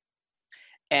won.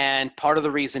 And part of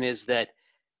the reason is that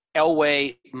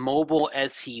Elway, mobile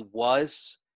as he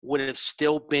was, would have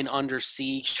still been under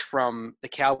siege from the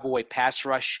Cowboy pass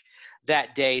rush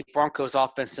that day. Broncos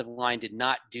offensive line did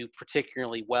not do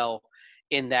particularly well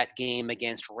in that game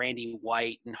against Randy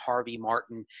White and Harvey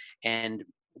Martin and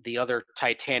the other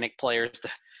Titanic players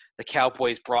the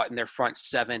Cowboys brought in their front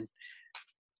seven.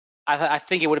 I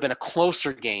think it would have been a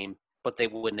closer game, but they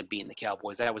wouldn't have beaten the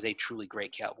Cowboys. That was a truly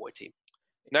great Cowboy team.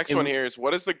 Next one here is,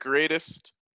 what is the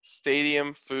greatest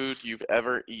stadium food you've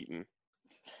ever eaten?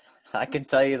 I can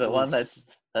tell you the one that's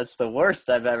the worst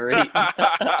I've ever eaten.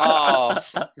 Oh.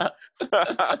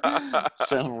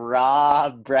 Some raw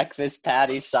breakfast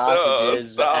patty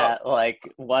sausages at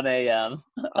like 1 a.m.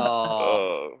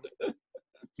 Oh.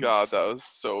 God, that was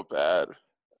so bad.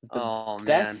 The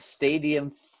best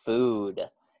stadium food.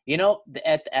 You know,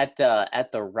 at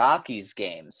the Rockies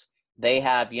games, they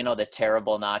have, the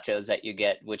terrible nachos that you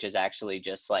get, which is actually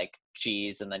just like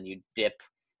cheese, and then you dip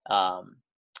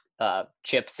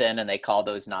chips in, and they call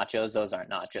those nachos. Those aren't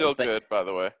nachos. Still good, by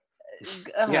the way.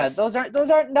 Yes. Those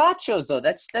aren't nachos though.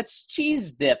 That's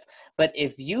cheese dip. But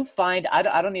if you find,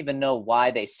 I don't even know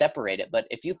why they separate it, but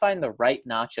if you find the right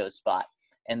nacho spot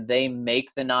and they make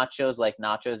the nachos like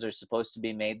nachos are supposed to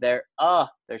be made there,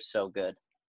 they're so good.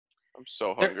 I'm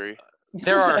so hungry.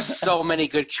 There are so many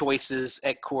good choices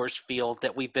at Coors Field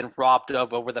that we've been robbed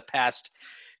of over the past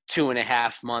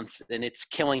 2.5 months, and it's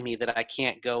killing me that I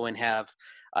can't go and have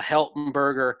a Helton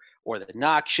burger or the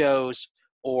nachos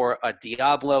or a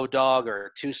Diablo dog or a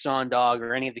Tucson dog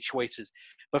or any of the choices.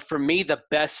 But for me, the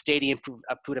best stadium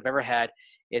food I've ever had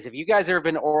is, have you guys ever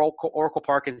been to Oracle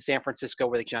Park in San Francisco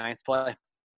where the Giants play?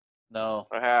 No.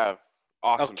 I have.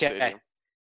 Awesome stadium.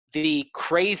 The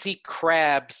Crazy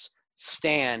Crabs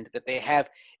stand that they have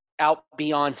out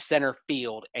beyond center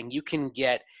field, and you can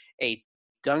get a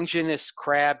Dungeness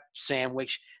crab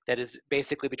sandwich that is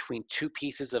basically between two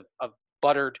pieces of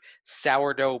buttered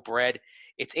sourdough bread.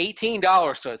 It's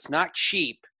 $18, so it's not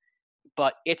cheap,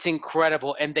 but it's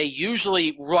incredible. And they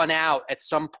usually run out at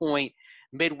some point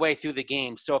midway through the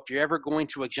game. So if you're ever going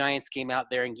to a Giants game out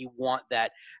there and you want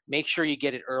that, make sure you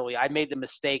get it early. I made the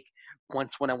mistake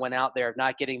once when I went out there of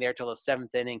not getting there till the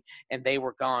 7th inning, and they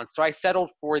were gone. So I settled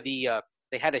for they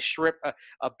had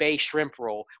a bay shrimp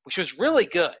roll, which was really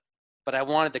good. But I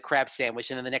wanted the crab sandwich,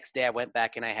 and then the next day I went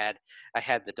back and I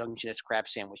had the Dungeness crab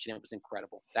sandwich, and it was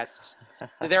incredible.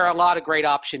 There are a lot of great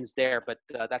options there, but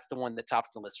that's the one that tops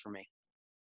the list for me.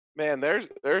 Man,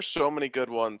 there's so many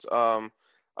good ones. I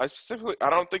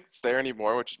don't think it's there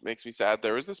anymore, which makes me sad.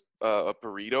 There was this a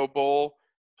burrito bowl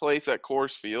place at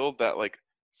Coors Field that like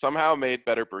somehow made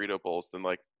better burrito bowls than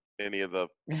like any of the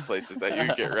places that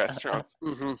you get restaurants.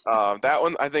 Mm-hmm. That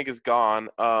one I think is gone.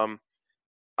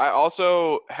 I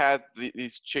also had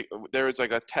there was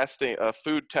like a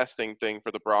food testing thing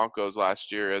for the Broncos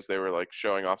last year as they were like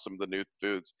showing off some of the new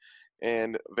foods,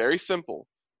 and very simple,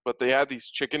 but they had these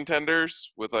chicken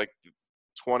tenders with like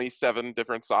 27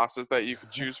 different sauces that you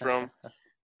could choose from,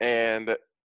 and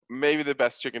maybe the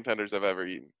best chicken tenders I've ever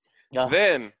eaten. Oh.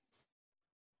 Then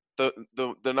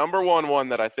the number one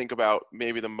that I think about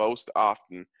maybe the most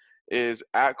often is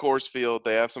at Coors Field.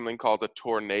 They have something called a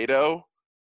tornado,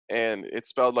 and it's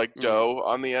spelled like dough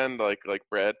on the end, like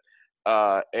bread.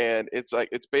 And it's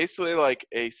basically like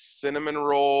a cinnamon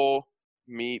roll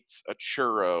meets a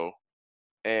churro,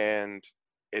 and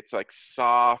it's like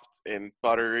soft and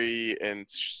buttery and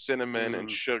cinnamon and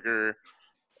sugar.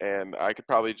 And I could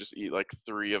probably just eat like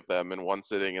 3 of them in one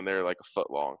sitting, and they're like a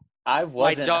foot long. I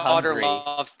wasn't My daughter hungry.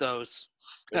 loves those.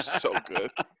 They're so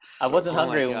good. I wasn't Oh my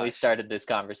hungry when we gosh. started this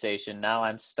conversation. Now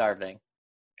I'm starving.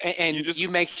 And you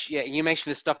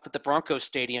mentioned the stuff at the Broncos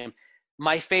Stadium.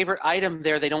 My favorite item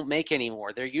there, they don't make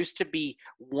anymore. There used to be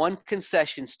one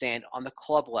concession stand on the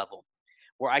club level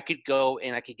where I could go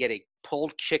and I could get a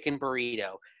pulled chicken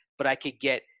burrito, but I could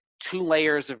get 2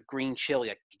 layers of green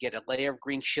chili. I could get a layer of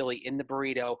green chili in the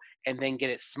burrito and then get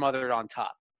it smothered on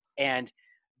top. And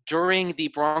during the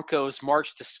Broncos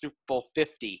march to Super Bowl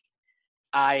 50,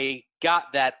 I got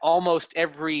that almost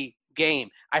every game.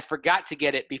 I forgot to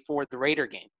get it before the Raider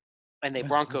game, and the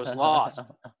Broncos lost.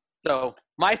 So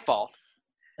my fault.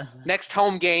 Next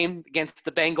home game against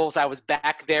the Bengals, I was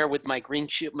back there with my green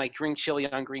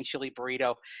chili on green chili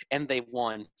burrito, and they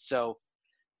won. So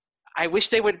I wish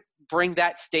they would bring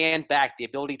that stand back, the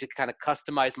ability to kind of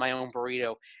customize my own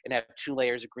burrito and have 2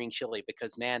 layers of green chili,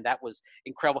 because, man, that was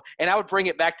incredible. And I would bring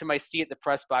it back to my seat at the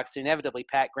press box. Inevitably,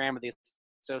 Pat Graham of the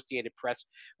Associated Press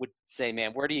would say,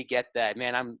 man, where do you get that?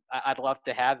 Man, I'd love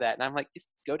to have that. And I'm like, just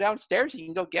go downstairs. You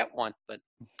can go get one. But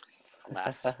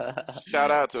alas. Shout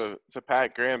out to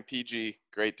Pat Graham, PG,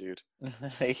 great dude.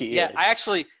 He Yeah,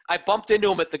 is. I bumped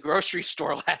into him at the grocery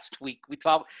store last week. We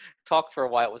talked for a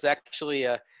while. It was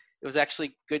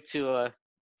actually good to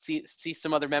see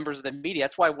some other members of the media.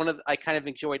 That's why I kind of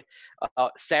enjoyed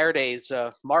Saturday's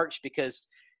march, because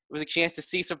it was a chance to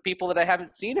see some people that I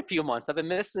haven't seen in a few months. I've been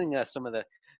missing some of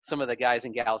the guys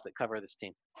and gals that cover this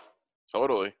team.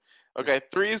 Totally. Okay,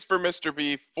 3 is for Mr.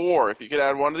 B. 4. If you could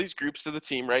add one of these groups to the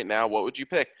team right now, what would you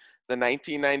pick? The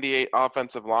 1998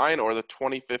 offensive line or the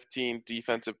 2015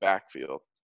 defensive backfield?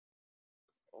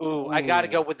 Ooh, I got to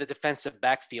go with the defensive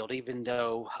backfield, even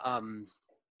though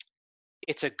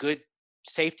it's a good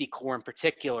safety core in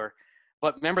particular.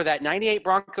 But remember that 98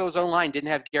 Broncos O-line didn't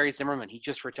have Gary Zimmerman. He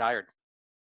just retired.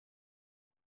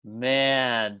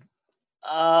 Man.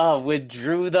 With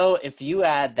Drew, though, if you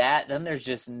add that, then there's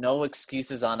just no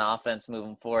excuses on offense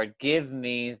moving forward. Give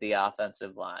me the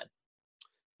offensive line.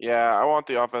 Yeah, I want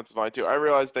the offensive line too. I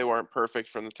realized they weren't perfect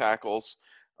from the tackles,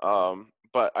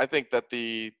 but I think that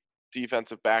the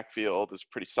defensive backfield is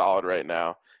pretty solid right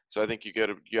now. So I think you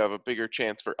have a bigger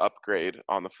chance for upgrade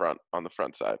on the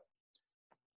front side.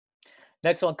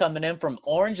 Next one coming in from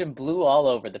Orange and Blue all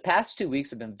over. The past 2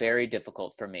 weeks have been very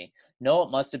difficult for me. No,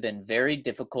 it must have been very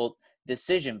difficult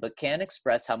decision, but can't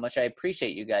express how much I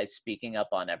appreciate you guys speaking up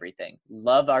on everything.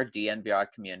 Love our DNVR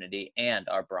community and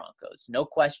our Broncos. No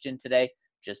question today,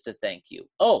 just a thank you.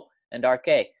 Oh, and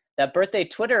RK, that birthday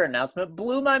Twitter announcement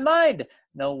blew my mind.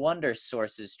 No wonder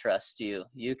sources trust you.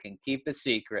 You can keep a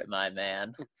secret, my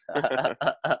man. All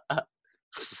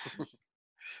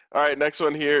right, next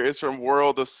one here is from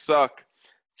World of Suck.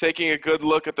 Taking a good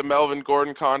look at the Melvin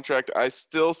Gordon contract, I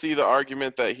still see the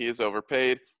argument that he is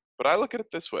overpaid, but I look at it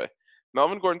this way.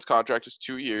 Melvin Gordon's contract is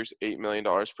 2 years, $8 million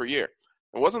per year.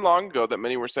 It wasn't long ago that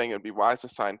many were saying it would be wise to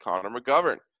sign Connor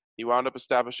McGovern. He wound up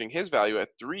establishing his value at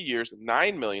 3 years,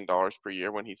 $9 million per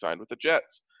year when he signed with the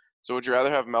Jets. So would you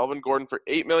rather have Melvin Gordon for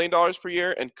 $8 million per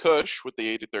year and Cush with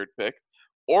the 83rd pick,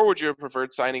 or would you have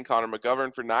preferred signing Connor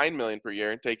McGovern for $9 million per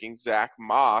year and taking Zach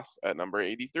Moss at number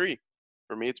 83?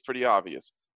 For me, it's pretty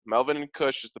obvious. Melvin and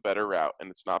Cush is the better route, and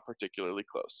it's not particularly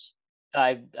close.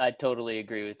 I totally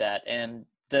agree with that. And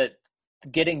the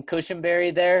getting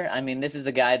Cushenberry there, I mean, this is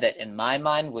a guy that in my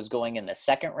mind was going in the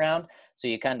second round, so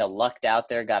you kind of lucked out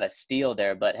there, got a steal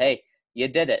there. But, hey, you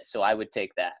did it, so I would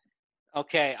take that.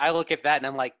 Okay, I look at that, and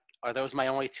I'm like, are those my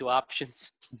only two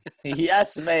options?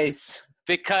 Yes, Mace.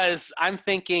 Because I'm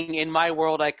thinking in my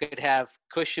world I could have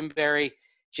Cushenberry,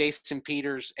 Jason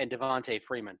Peters, and Devontae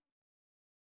Freeman.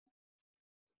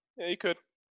 Yeah, you could.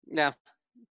 No,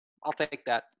 I'll take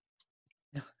that.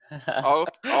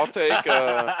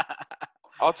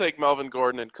 I'll take Melvin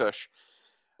Gordon and Cush.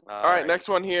 All right, next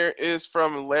one here is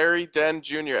from Larry Den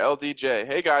Jr., LDJ.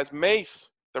 Hey, guys, Mace,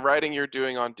 the writing you're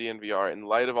doing on DNVR, in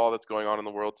light of all that's going on in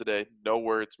the world today, no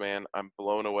words, man. I'm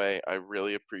blown away. I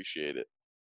really appreciate it.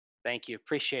 Thank you.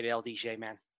 Appreciate it, LDJ,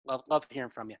 man. Love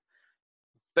hearing from you.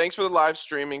 Thanks for the live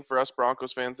streaming for us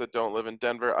Broncos fans that don't live in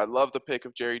Denver. I love the pic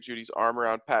of Jerry Jeudy's arm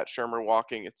around Pat Shurmur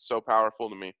walking. It's so powerful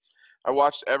to me. I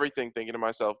watched everything thinking to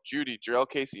myself, Jeudy, Jarrell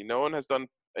Casey, no one has done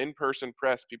in-person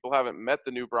press. People haven't met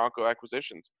the new Bronco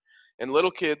acquisitions. And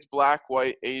little kids, black,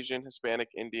 white, Asian, Hispanic,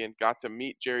 Indian, got to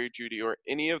meet Jerry Jeudy or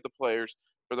any of the players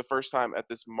for the first time at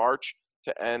this march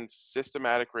to end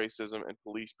systematic racism and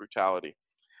police brutality.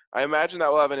 I imagine that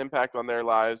will have an impact on their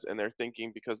lives and their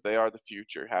thinking because they are the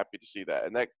future. Happy to see that.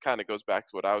 And that kind of goes back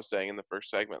to what I was saying in the first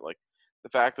segment. Like, the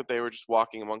fact that they were just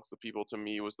walking amongst the people, to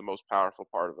me, was the most powerful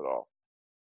part of it all.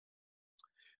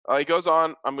 He goes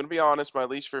on, I'm going to be honest, my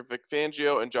leash for Vic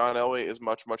Fangio and John Elway is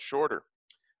much, much shorter.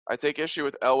 I take issue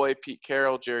with Elway, Pete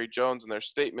Carroll, Jerry Jones, and their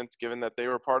statements, given that they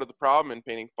were part of the problem in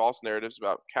painting false narratives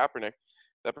about Kaepernick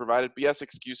that provided BS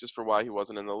excuses for why he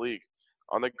wasn't in the league.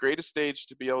 On the greatest stage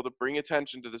to be able to bring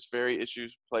attention to this very issue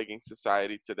plaguing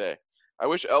society today. I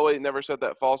wish Elway never said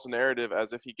that false narrative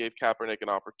as if he gave Kaepernick an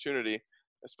opportunity,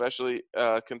 especially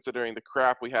considering the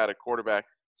crap we had at quarterback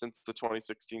since the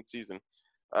 2016 season.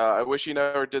 I wish he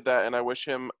never did that, and I wish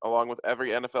him, along with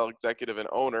every NFL executive and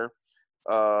owner,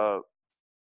 I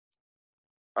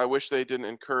wish they didn't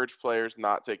encourage players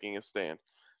not taking a stand.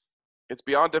 It's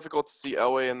beyond difficult to see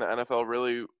Elway and the NFL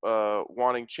really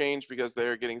wanting change because they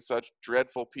are getting such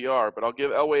dreadful PR. But I'll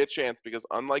give Elway a chance because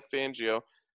unlike Fangio,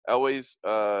 Elway's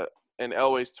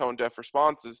tone-deaf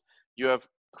responses, you have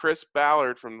Chris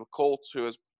Ballard from the Colts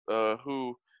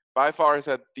who by far has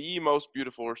had the most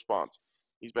beautiful response.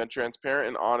 He's been transparent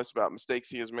and honest about mistakes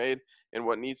he has made and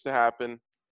what needs to happen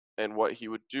and what he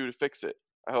would do to fix it.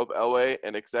 I hope Elway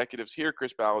and executives hear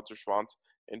Chris Ballard's response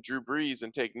and Drew Brees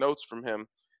and take notes from him.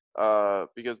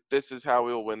 Because this is how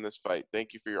we will win this fight.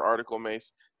 Thank you for your article,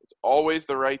 Mace. It's always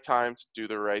the right time to do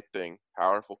the right thing.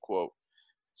 Powerful quote.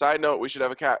 Side note: we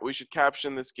should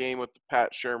caption this game with the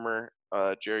Pat Shurmur,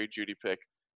 Jerry Jeudy pick.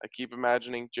 I keep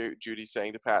imagining Jeudy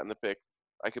saying to Pat in the pick,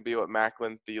 "I could be what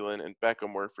Macklin, Thielen, and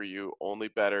Beckham were for you. Only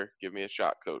better. Give me a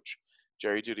shot, coach."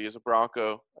 Jerry Jeudy is a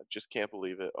Bronco. I just can't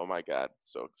believe it. Oh my God,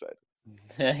 so excited.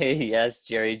 Yes,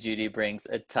 Jerry Jeudy brings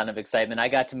a ton of excitement. I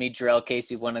got to meet Jarrell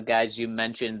Casey, one of the guys you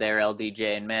mentioned there,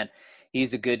 LDJ, and man,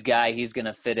 he's a good guy. He's going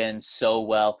to fit in so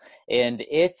well, and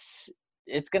it's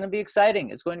going to be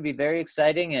exciting. It's going to be very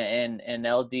exciting, and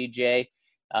LDJ,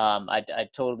 I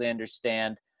totally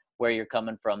understand where you're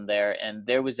coming from there. And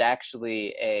there was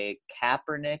actually a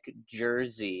Kaepernick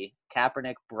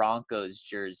Broncos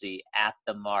jersey at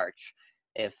the march.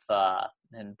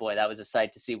 And boy, that was a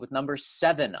sight to see with number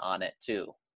 7 on it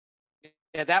too.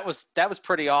 Yeah, that was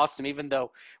pretty awesome. Even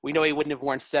though we know he wouldn't have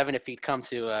worn 7 if he'd come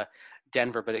to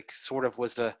Denver, but it sort of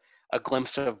was a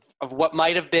glimpse of what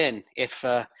might have been if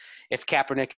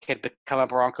Kaepernick had become a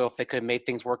Bronco, if they could have made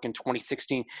things work in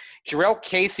 2016. Jarrell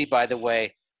Casey, by the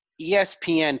way,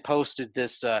 ESPN posted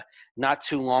this not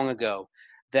too long ago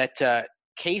that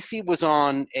Casey was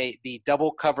on the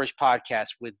Double Coverage podcast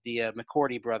with the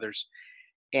McCourty brothers,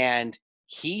 and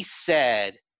he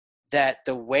said that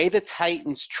the way the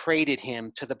Titans traded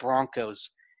him to the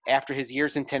Broncos after his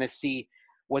years in Tennessee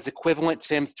was equivalent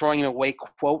to him throwing him away,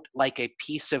 quote, like a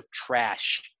piece of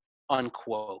trash,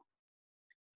 unquote.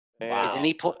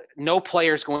 Wow. No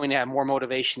player is going to have more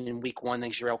motivation in week one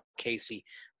than Jarrell Casey.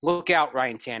 Look out,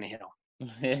 Ryan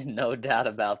Tannehill. No doubt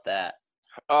about that.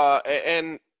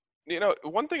 And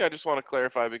one thing I just want to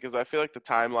clarify, because I feel like the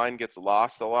timeline gets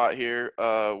lost a lot here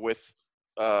with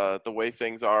the way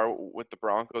things are with the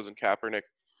Broncos and Kaepernick.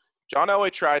 John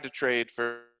Elway tried to trade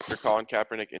for Colin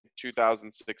Kaepernick in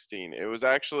 2016. It was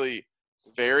actually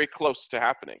very close to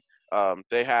happening.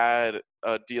 They had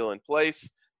a deal in place.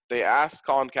 They asked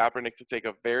Colin Kaepernick to take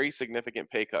a very significant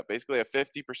pay cut, basically a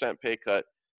 50% pay cut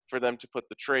for them to put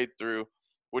the trade through,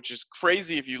 which is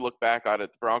crazy if you look back on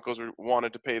it. The Broncos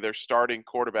wanted to pay their starting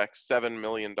quarterback $7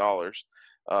 million.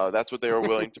 That's what they were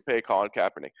willing to pay Colin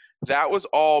Kaepernick. That was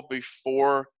all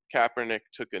before Kaepernick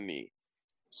took a knee.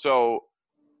 So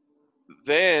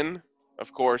then,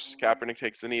 of course, Kaepernick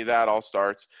takes the knee. That all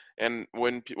starts. And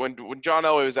when John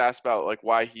Elway was asked about like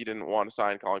why he didn't want to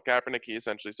sign Colin Kaepernick, he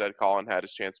essentially said Colin had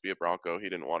his chance to be a Bronco. He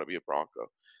didn't want to be a Bronco.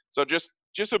 So just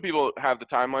so people have the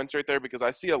timelines right there, because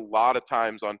I see a lot of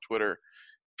times on Twitter,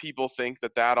 people think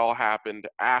that all happened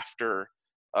after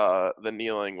the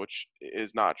kneeling, which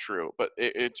is not true. But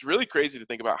it's really crazy to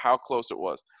think about how close it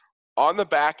was. On the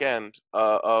back end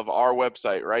of our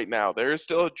website right now, there is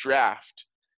still a draft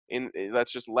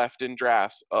that's just left in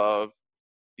drafts of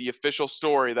the official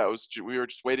story we were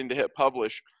just waiting to hit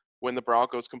publish when the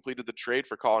Broncos completed the trade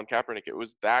for Colin Kaepernick. It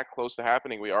was that close to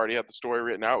happening. We already had the story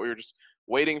written out. We were just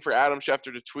waiting for Adam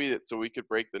Schefter to tweet it so we could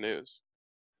break the news.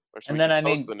 And then, I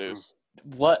mean, the news.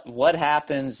 What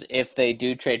happens if they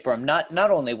do trade for him? Not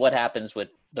only what happens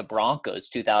with the Broncos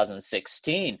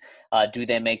 2016, do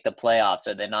they make the playoffs?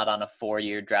 Are they not on a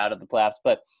 4-year drought of the playoffs?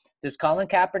 But does Colin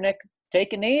Kaepernick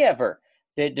take a knee ever?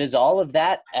 Does all of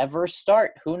that ever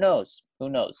start? Who knows?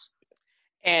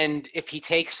 And if he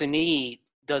takes a knee,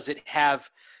 does it have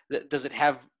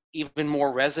even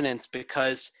more resonance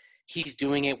because he's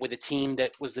doing it with a team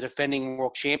that was the defending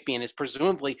world champion, is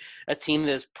presumably a team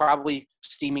that is probably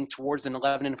steaming towards an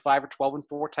 11-5 or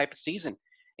 12-4 type of season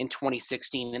in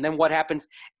 2016. And then what happens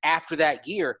after that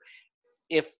year?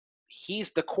 If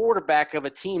he's the quarterback of a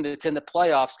team that's in the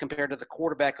playoffs compared to the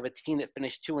quarterback of a team that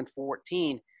finished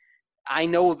 2-14, I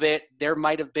know that there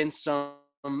might have been some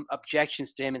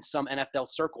objections to him in some NFL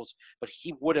circles, but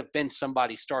he would have been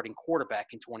somebody's starting quarterback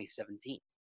in 2017.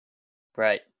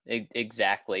 Right,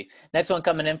 exactly. Next one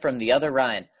coming in from the other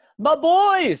Ryan. My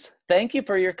boys, thank you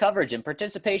for your coverage and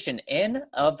participation in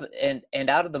and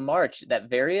out of the march that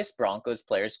various Broncos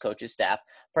players, coaches, staff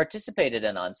participated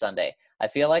in on Sunday. I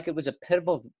feel like it was a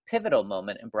pivotal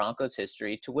moment in Broncos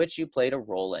history to which you played a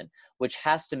role in, which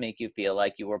has to make you feel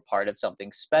like you were part of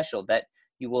something special that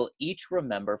you will each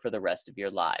remember for the rest of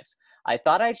your lives. I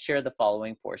thought I'd share the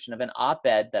following portion of an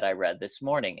op-ed that I read this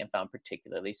morning and found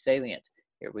particularly salient.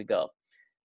 Here we go.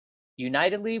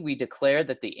 Unitedly, we declare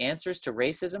that the answers to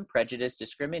racism, prejudice,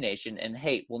 discrimination, and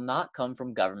hate will not come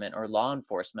from government or law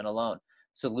enforcement alone.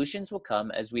 Solutions will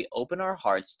come as we open our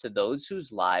hearts to those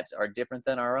whose lives are different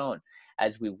than our own,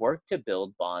 as we work to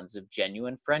build bonds of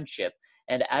genuine friendship,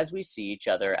 and as we see each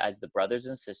other as the brothers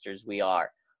and sisters we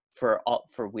are. For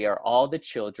we are all the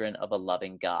children of a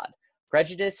loving God.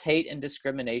 Prejudice, hate, and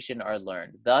discrimination are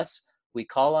learned. Thus, we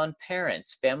call on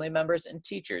parents, family members, and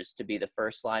teachers to be the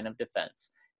first line of defense.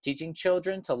 Teaching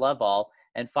children to love all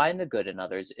and find the good in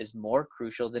others is more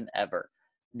crucial than ever.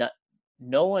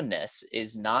 Oneness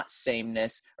is not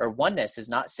sameness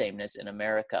in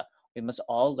America. We must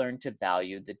all learn to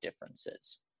value the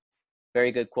differences.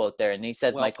 Very good quote there. And he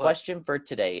says, my question for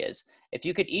today is, if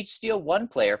you could each steal one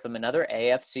player from another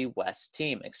AFC West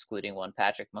team, excluding one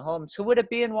Patrick Mahomes, who would it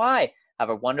be and why?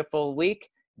 Have a wonderful week.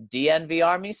 DNV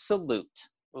Army, salute.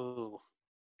 Ooh.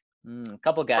 A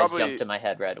couple guys jumped to my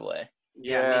head right away.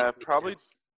 Yeah, probably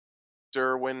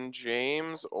Derwin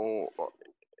James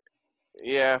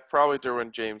probably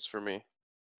Derwin James for me.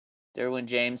 Derwin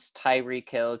James, Tyreek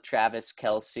Hill, Travis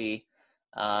Kelce.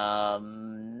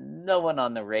 No one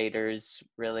on the Raiders,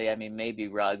 really. I mean, maybe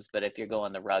Ruggs, but if you're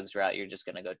going the Ruggs route, you're just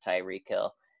going to go Tyreek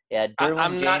Hill. Yeah,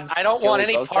 Derwin James. I don't Joey want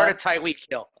any Bosa. part of Tyreek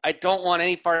Hill. I don't want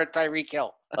any part of Tyreek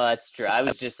Hill. Oh, that's true. I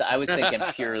was thinking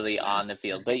purely on the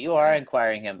field, but you are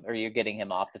inquiring him, or you're getting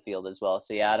him off the field as well.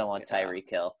 So yeah, I don't want Tyreek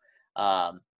Hill.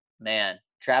 Man,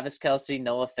 Travis Kelce,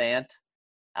 Noah Fant,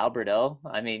 Albert O.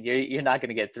 I mean, you're not going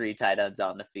to get 3 tight ends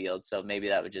on the field, so maybe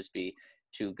that would just be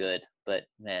too good. But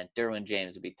man, Derwin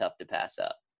James would be tough to pass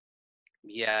up.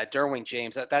 Yeah, Derwin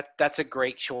James. That's a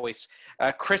great choice.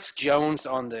 Chris Jones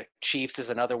on the Chiefs is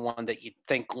another one that you'd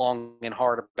think long and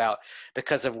hard about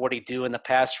because of what he do in the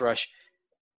pass rush.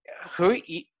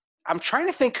 I'm trying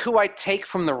to think who I'd take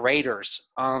from the Raiders.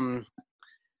 Man,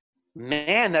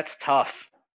 that's tough.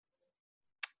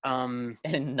 In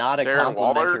not a Darren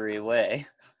complimentary way.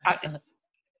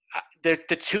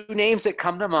 The two names that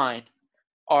come to mind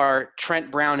are Trent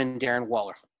Brown and Darren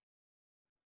Waller.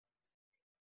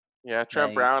 Yeah,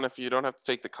 Trent Brown, if you don't have to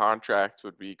take the contract,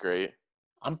 would be great.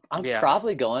 I'm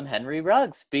probably going Henry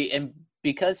Ruggs, and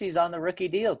because he's on the rookie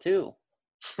deal too.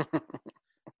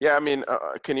 Yeah, I mean,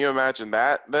 can you imagine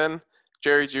that then?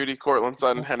 Jerry Jeudy, Cortland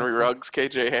Sutton, Henry Ruggs,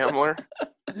 KJ Hamler.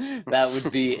 That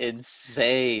would be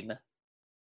insane.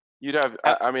 You'd have,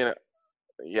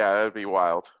 yeah, that'd be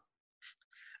wild.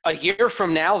 A year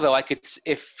from now, though, I could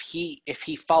if he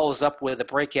follows up with a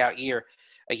breakout year.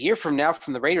 A year from now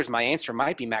from the Raiders, my answer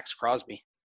might be Max Crosby.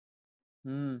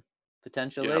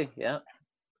 Potentially, yeah.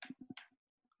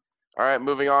 All right,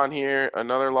 moving on here.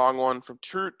 Another long one from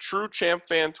True Champ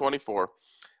Fan 24.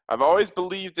 I've always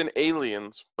believed in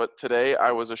aliens, but today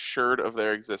I was assured of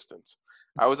their existence.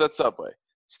 I was at Subway,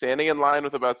 standing in line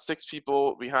with about 6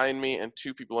 people behind me and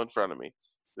 2 people in front of me.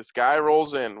 This guy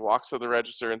rolls in, walks to the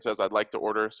register, and says, "I'd like to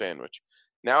order a sandwich."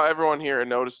 Now everyone here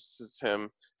notices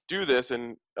him do this,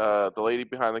 and the lady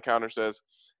behind the counter says,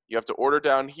 "You have to order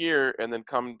down here and then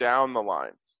come down the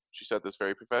line." She said this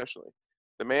very professionally.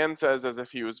 The man says, as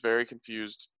if he was very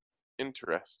confused,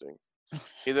 "Interesting."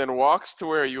 He then walks to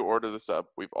where you order the sub.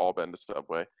 We've all been to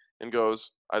Subway. And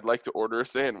goes, "I'd like to order a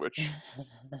sandwich."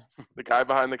 The guy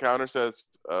behind the counter says,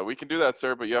 "We can do that,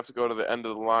 sir, but you have to go to the end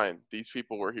of the line. These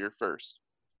people were here first."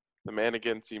 The man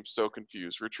again seems so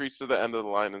confused, retreats to the end of the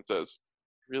line and says,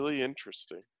 "Really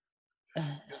interesting." He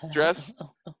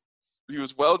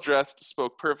was well dressed,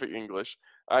 spoke perfect English.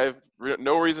 I have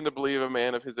no reason to believe a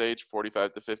man of his age,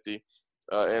 45 to 50,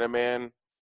 and a man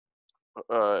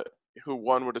who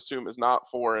one would assume is not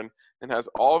foreign and has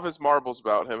all of his marbles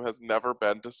about him, has never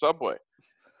been to Subway.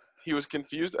 He was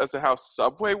confused as to how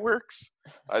Subway works.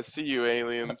 I see you,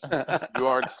 aliens. You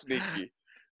aren't sneaky.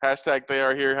 Hashtag they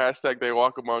are here. Hashtag they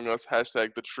walk among us.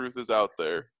 Hashtag the truth is out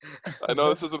there. I know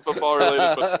this isn't football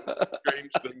related, but it's a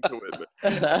strange thing to witness.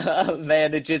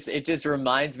 Man, it just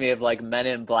reminds me of like Men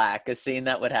in Black, a scene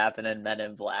that would happen in Men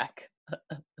in Black.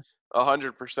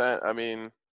 100%. I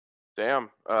mean,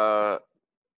 damn.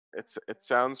 It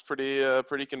sounds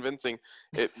pretty convincing.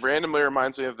 It randomly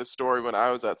reminds me of the story when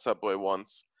I was at Subway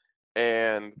once,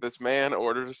 and this man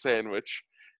ordered a sandwich,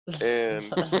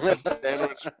 and the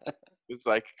sandwich is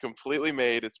like completely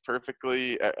made. It's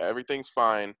perfectly, everything's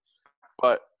fine.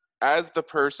 But as the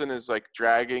person is like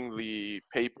dragging the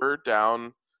paper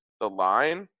down the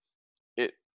line,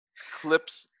 it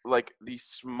clips like the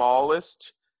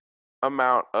smallest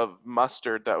amount of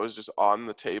mustard that was just on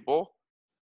the table.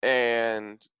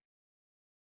 And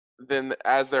then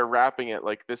as they're wrapping it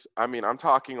like this, I mean, I'm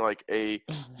talking like a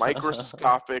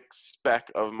microscopic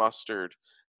speck of mustard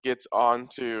gets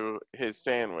onto his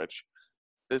sandwich.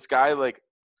 This guy like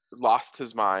lost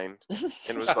his mind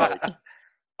and was like,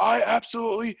 "I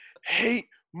absolutely hate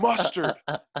mustard.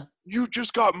 You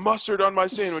just got mustard on my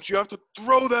sandwich. You have to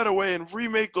throw that away and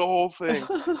remake the whole thing."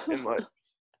 And like,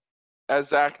 as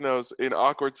Zach knows, in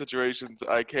awkward situations,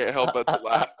 I can't help but to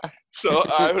laugh. So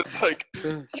I was like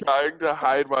trying to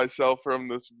hide myself from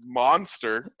this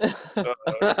monster,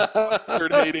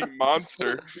 mustard-hating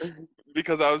monster,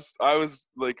 because I was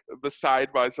like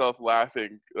beside myself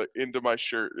laughing into my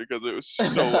shirt because it was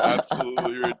so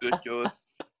absolutely ridiculous.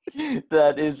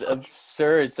 That is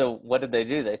absurd. So what did they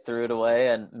do? They threw it away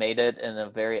and made it in a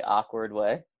very awkward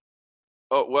way?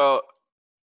 Oh, well,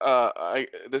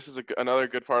 this is another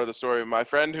good part of the story. My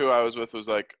friend who I was with was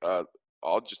like,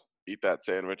 "I'll just eat that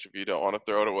sandwich if you don't want to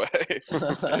throw it away."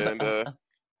 And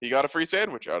he got a free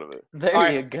sandwich out of it.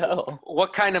 There you go.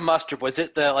 What kind of mustard? Was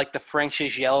it the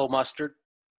French's yellow mustard?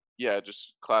 Yeah,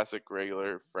 just classic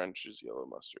regular French's yellow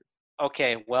mustard.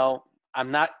 Okay, well, I'm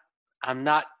not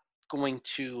going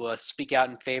to speak out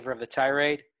in favor of the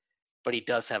tirade, but he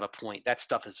does have a point. That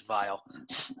stuff is vile.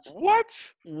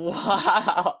 What?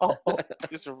 Wow.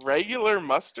 Just regular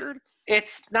mustard?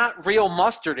 It's not real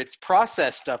mustard. It's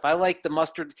processed stuff. I like the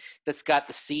mustard that's got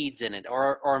the seeds in it,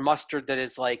 or mustard that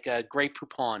is like Grey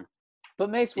Poupon. But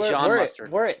Mace,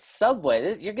 we're at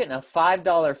Subway. You're getting a $5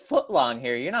 footlong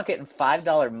here. You're not getting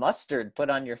 $5 mustard put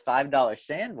on your $5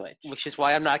 sandwich. Which is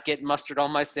why I'm not getting mustard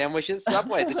on my sandwiches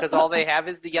Subway, because all they have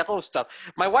is the yellow stuff.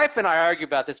 My wife and I argue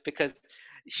about this because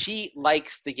she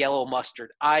likes the yellow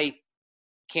mustard. I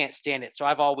can't stand it. So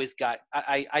I've always got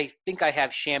I think I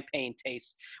have champagne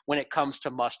taste when it comes to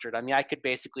mustard. I mean, I could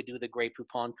basically do the Grey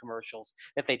Poupon commercials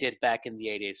that they did back in the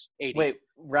 80s. Wait,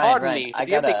 Ryan, me, do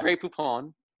you have the Grey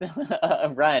Poupon?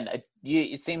 Ryan,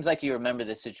 it seems like you remember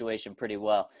this situation pretty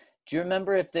well. Do you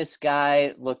remember if this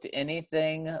guy looked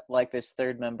anything like this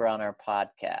third member on our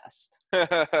podcast?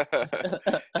 Yeah,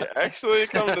 actually,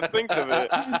 come to think of it,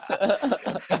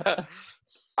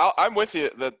 I'm with you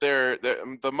that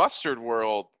the mustard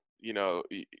world, you know,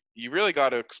 you really got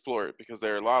to explore it because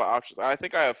there are a lot of options. I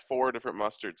think I have 4 different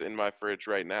mustards in my fridge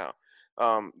right now.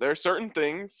 There are certain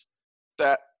things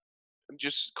that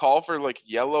just call for like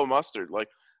yellow mustard, like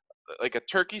a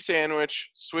turkey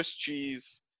sandwich, Swiss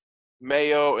cheese,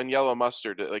 mayo, and yellow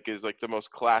mustard. Like is like the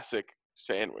most classic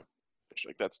sandwich.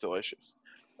 Like that's delicious.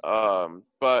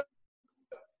 But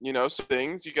you know, some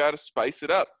things you got to spice it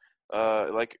up.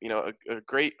 Like, you know, a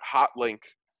great hot link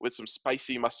with some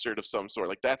spicy mustard of some sort.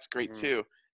 Like that's great too.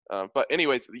 But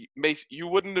anyways, Mace, you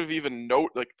wouldn't have even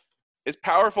like as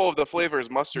powerful of the flavor as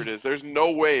mustard is. There's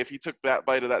no way if he took that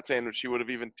bite of that sandwich, he would have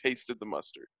even tasted the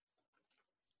mustard.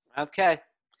 Okay.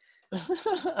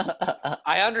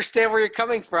 I understand where you're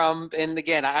coming from. And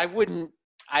again, I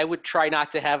would try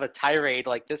not to have a tirade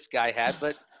like this guy had,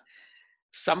 but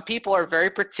some people are very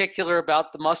particular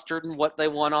about the mustard and what they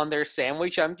want on their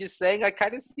sandwich. I'm just saying I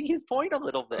kind of see his point a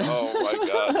little bit. Oh, my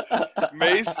God.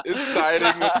 Mace is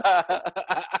siding with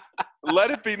 –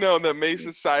 let it be known that Mace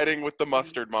is siding with the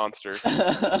mustard monster.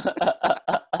 I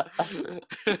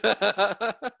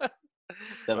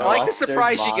like to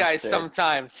surprise you guys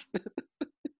sometimes.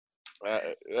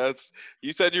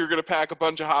 You said you were going to pack a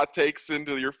bunch of hot takes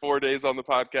into your 4 days on the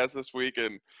podcast this week,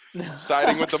 and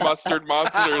siding with the mustard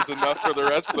monster is enough for the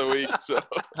rest of the week.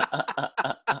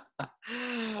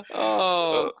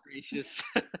 So, gracious.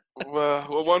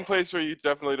 Well, one place where you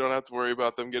definitely don't have to worry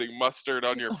about them getting mustard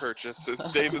on your purchase is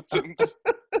Davidson's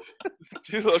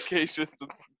 2 locations in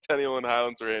Centennial and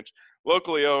Highlands Ranch,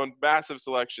 locally owned, massive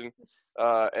selection,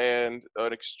 and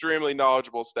an extremely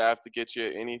knowledgeable staff to get you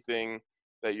anything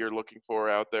that you're looking for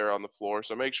out there on the floor.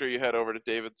 So make sure you head over to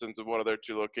Davidson's in one of their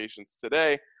 2 locations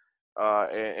today,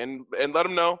 and let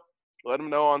them know. Let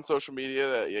them know on social media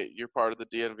that you're part of the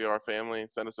DNVR family.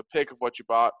 Send us a pic of what you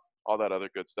bought, all that other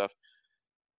good stuff.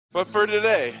 But for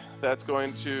today, that's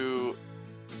going to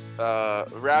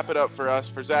wrap it up for us.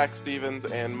 For Zac Stevens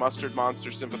and Mustard Monster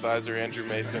sympathizer Andrew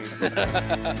Mason,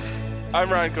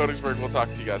 I'm Ryan Koenigsberg. We'll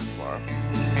talk to you guys tomorrow.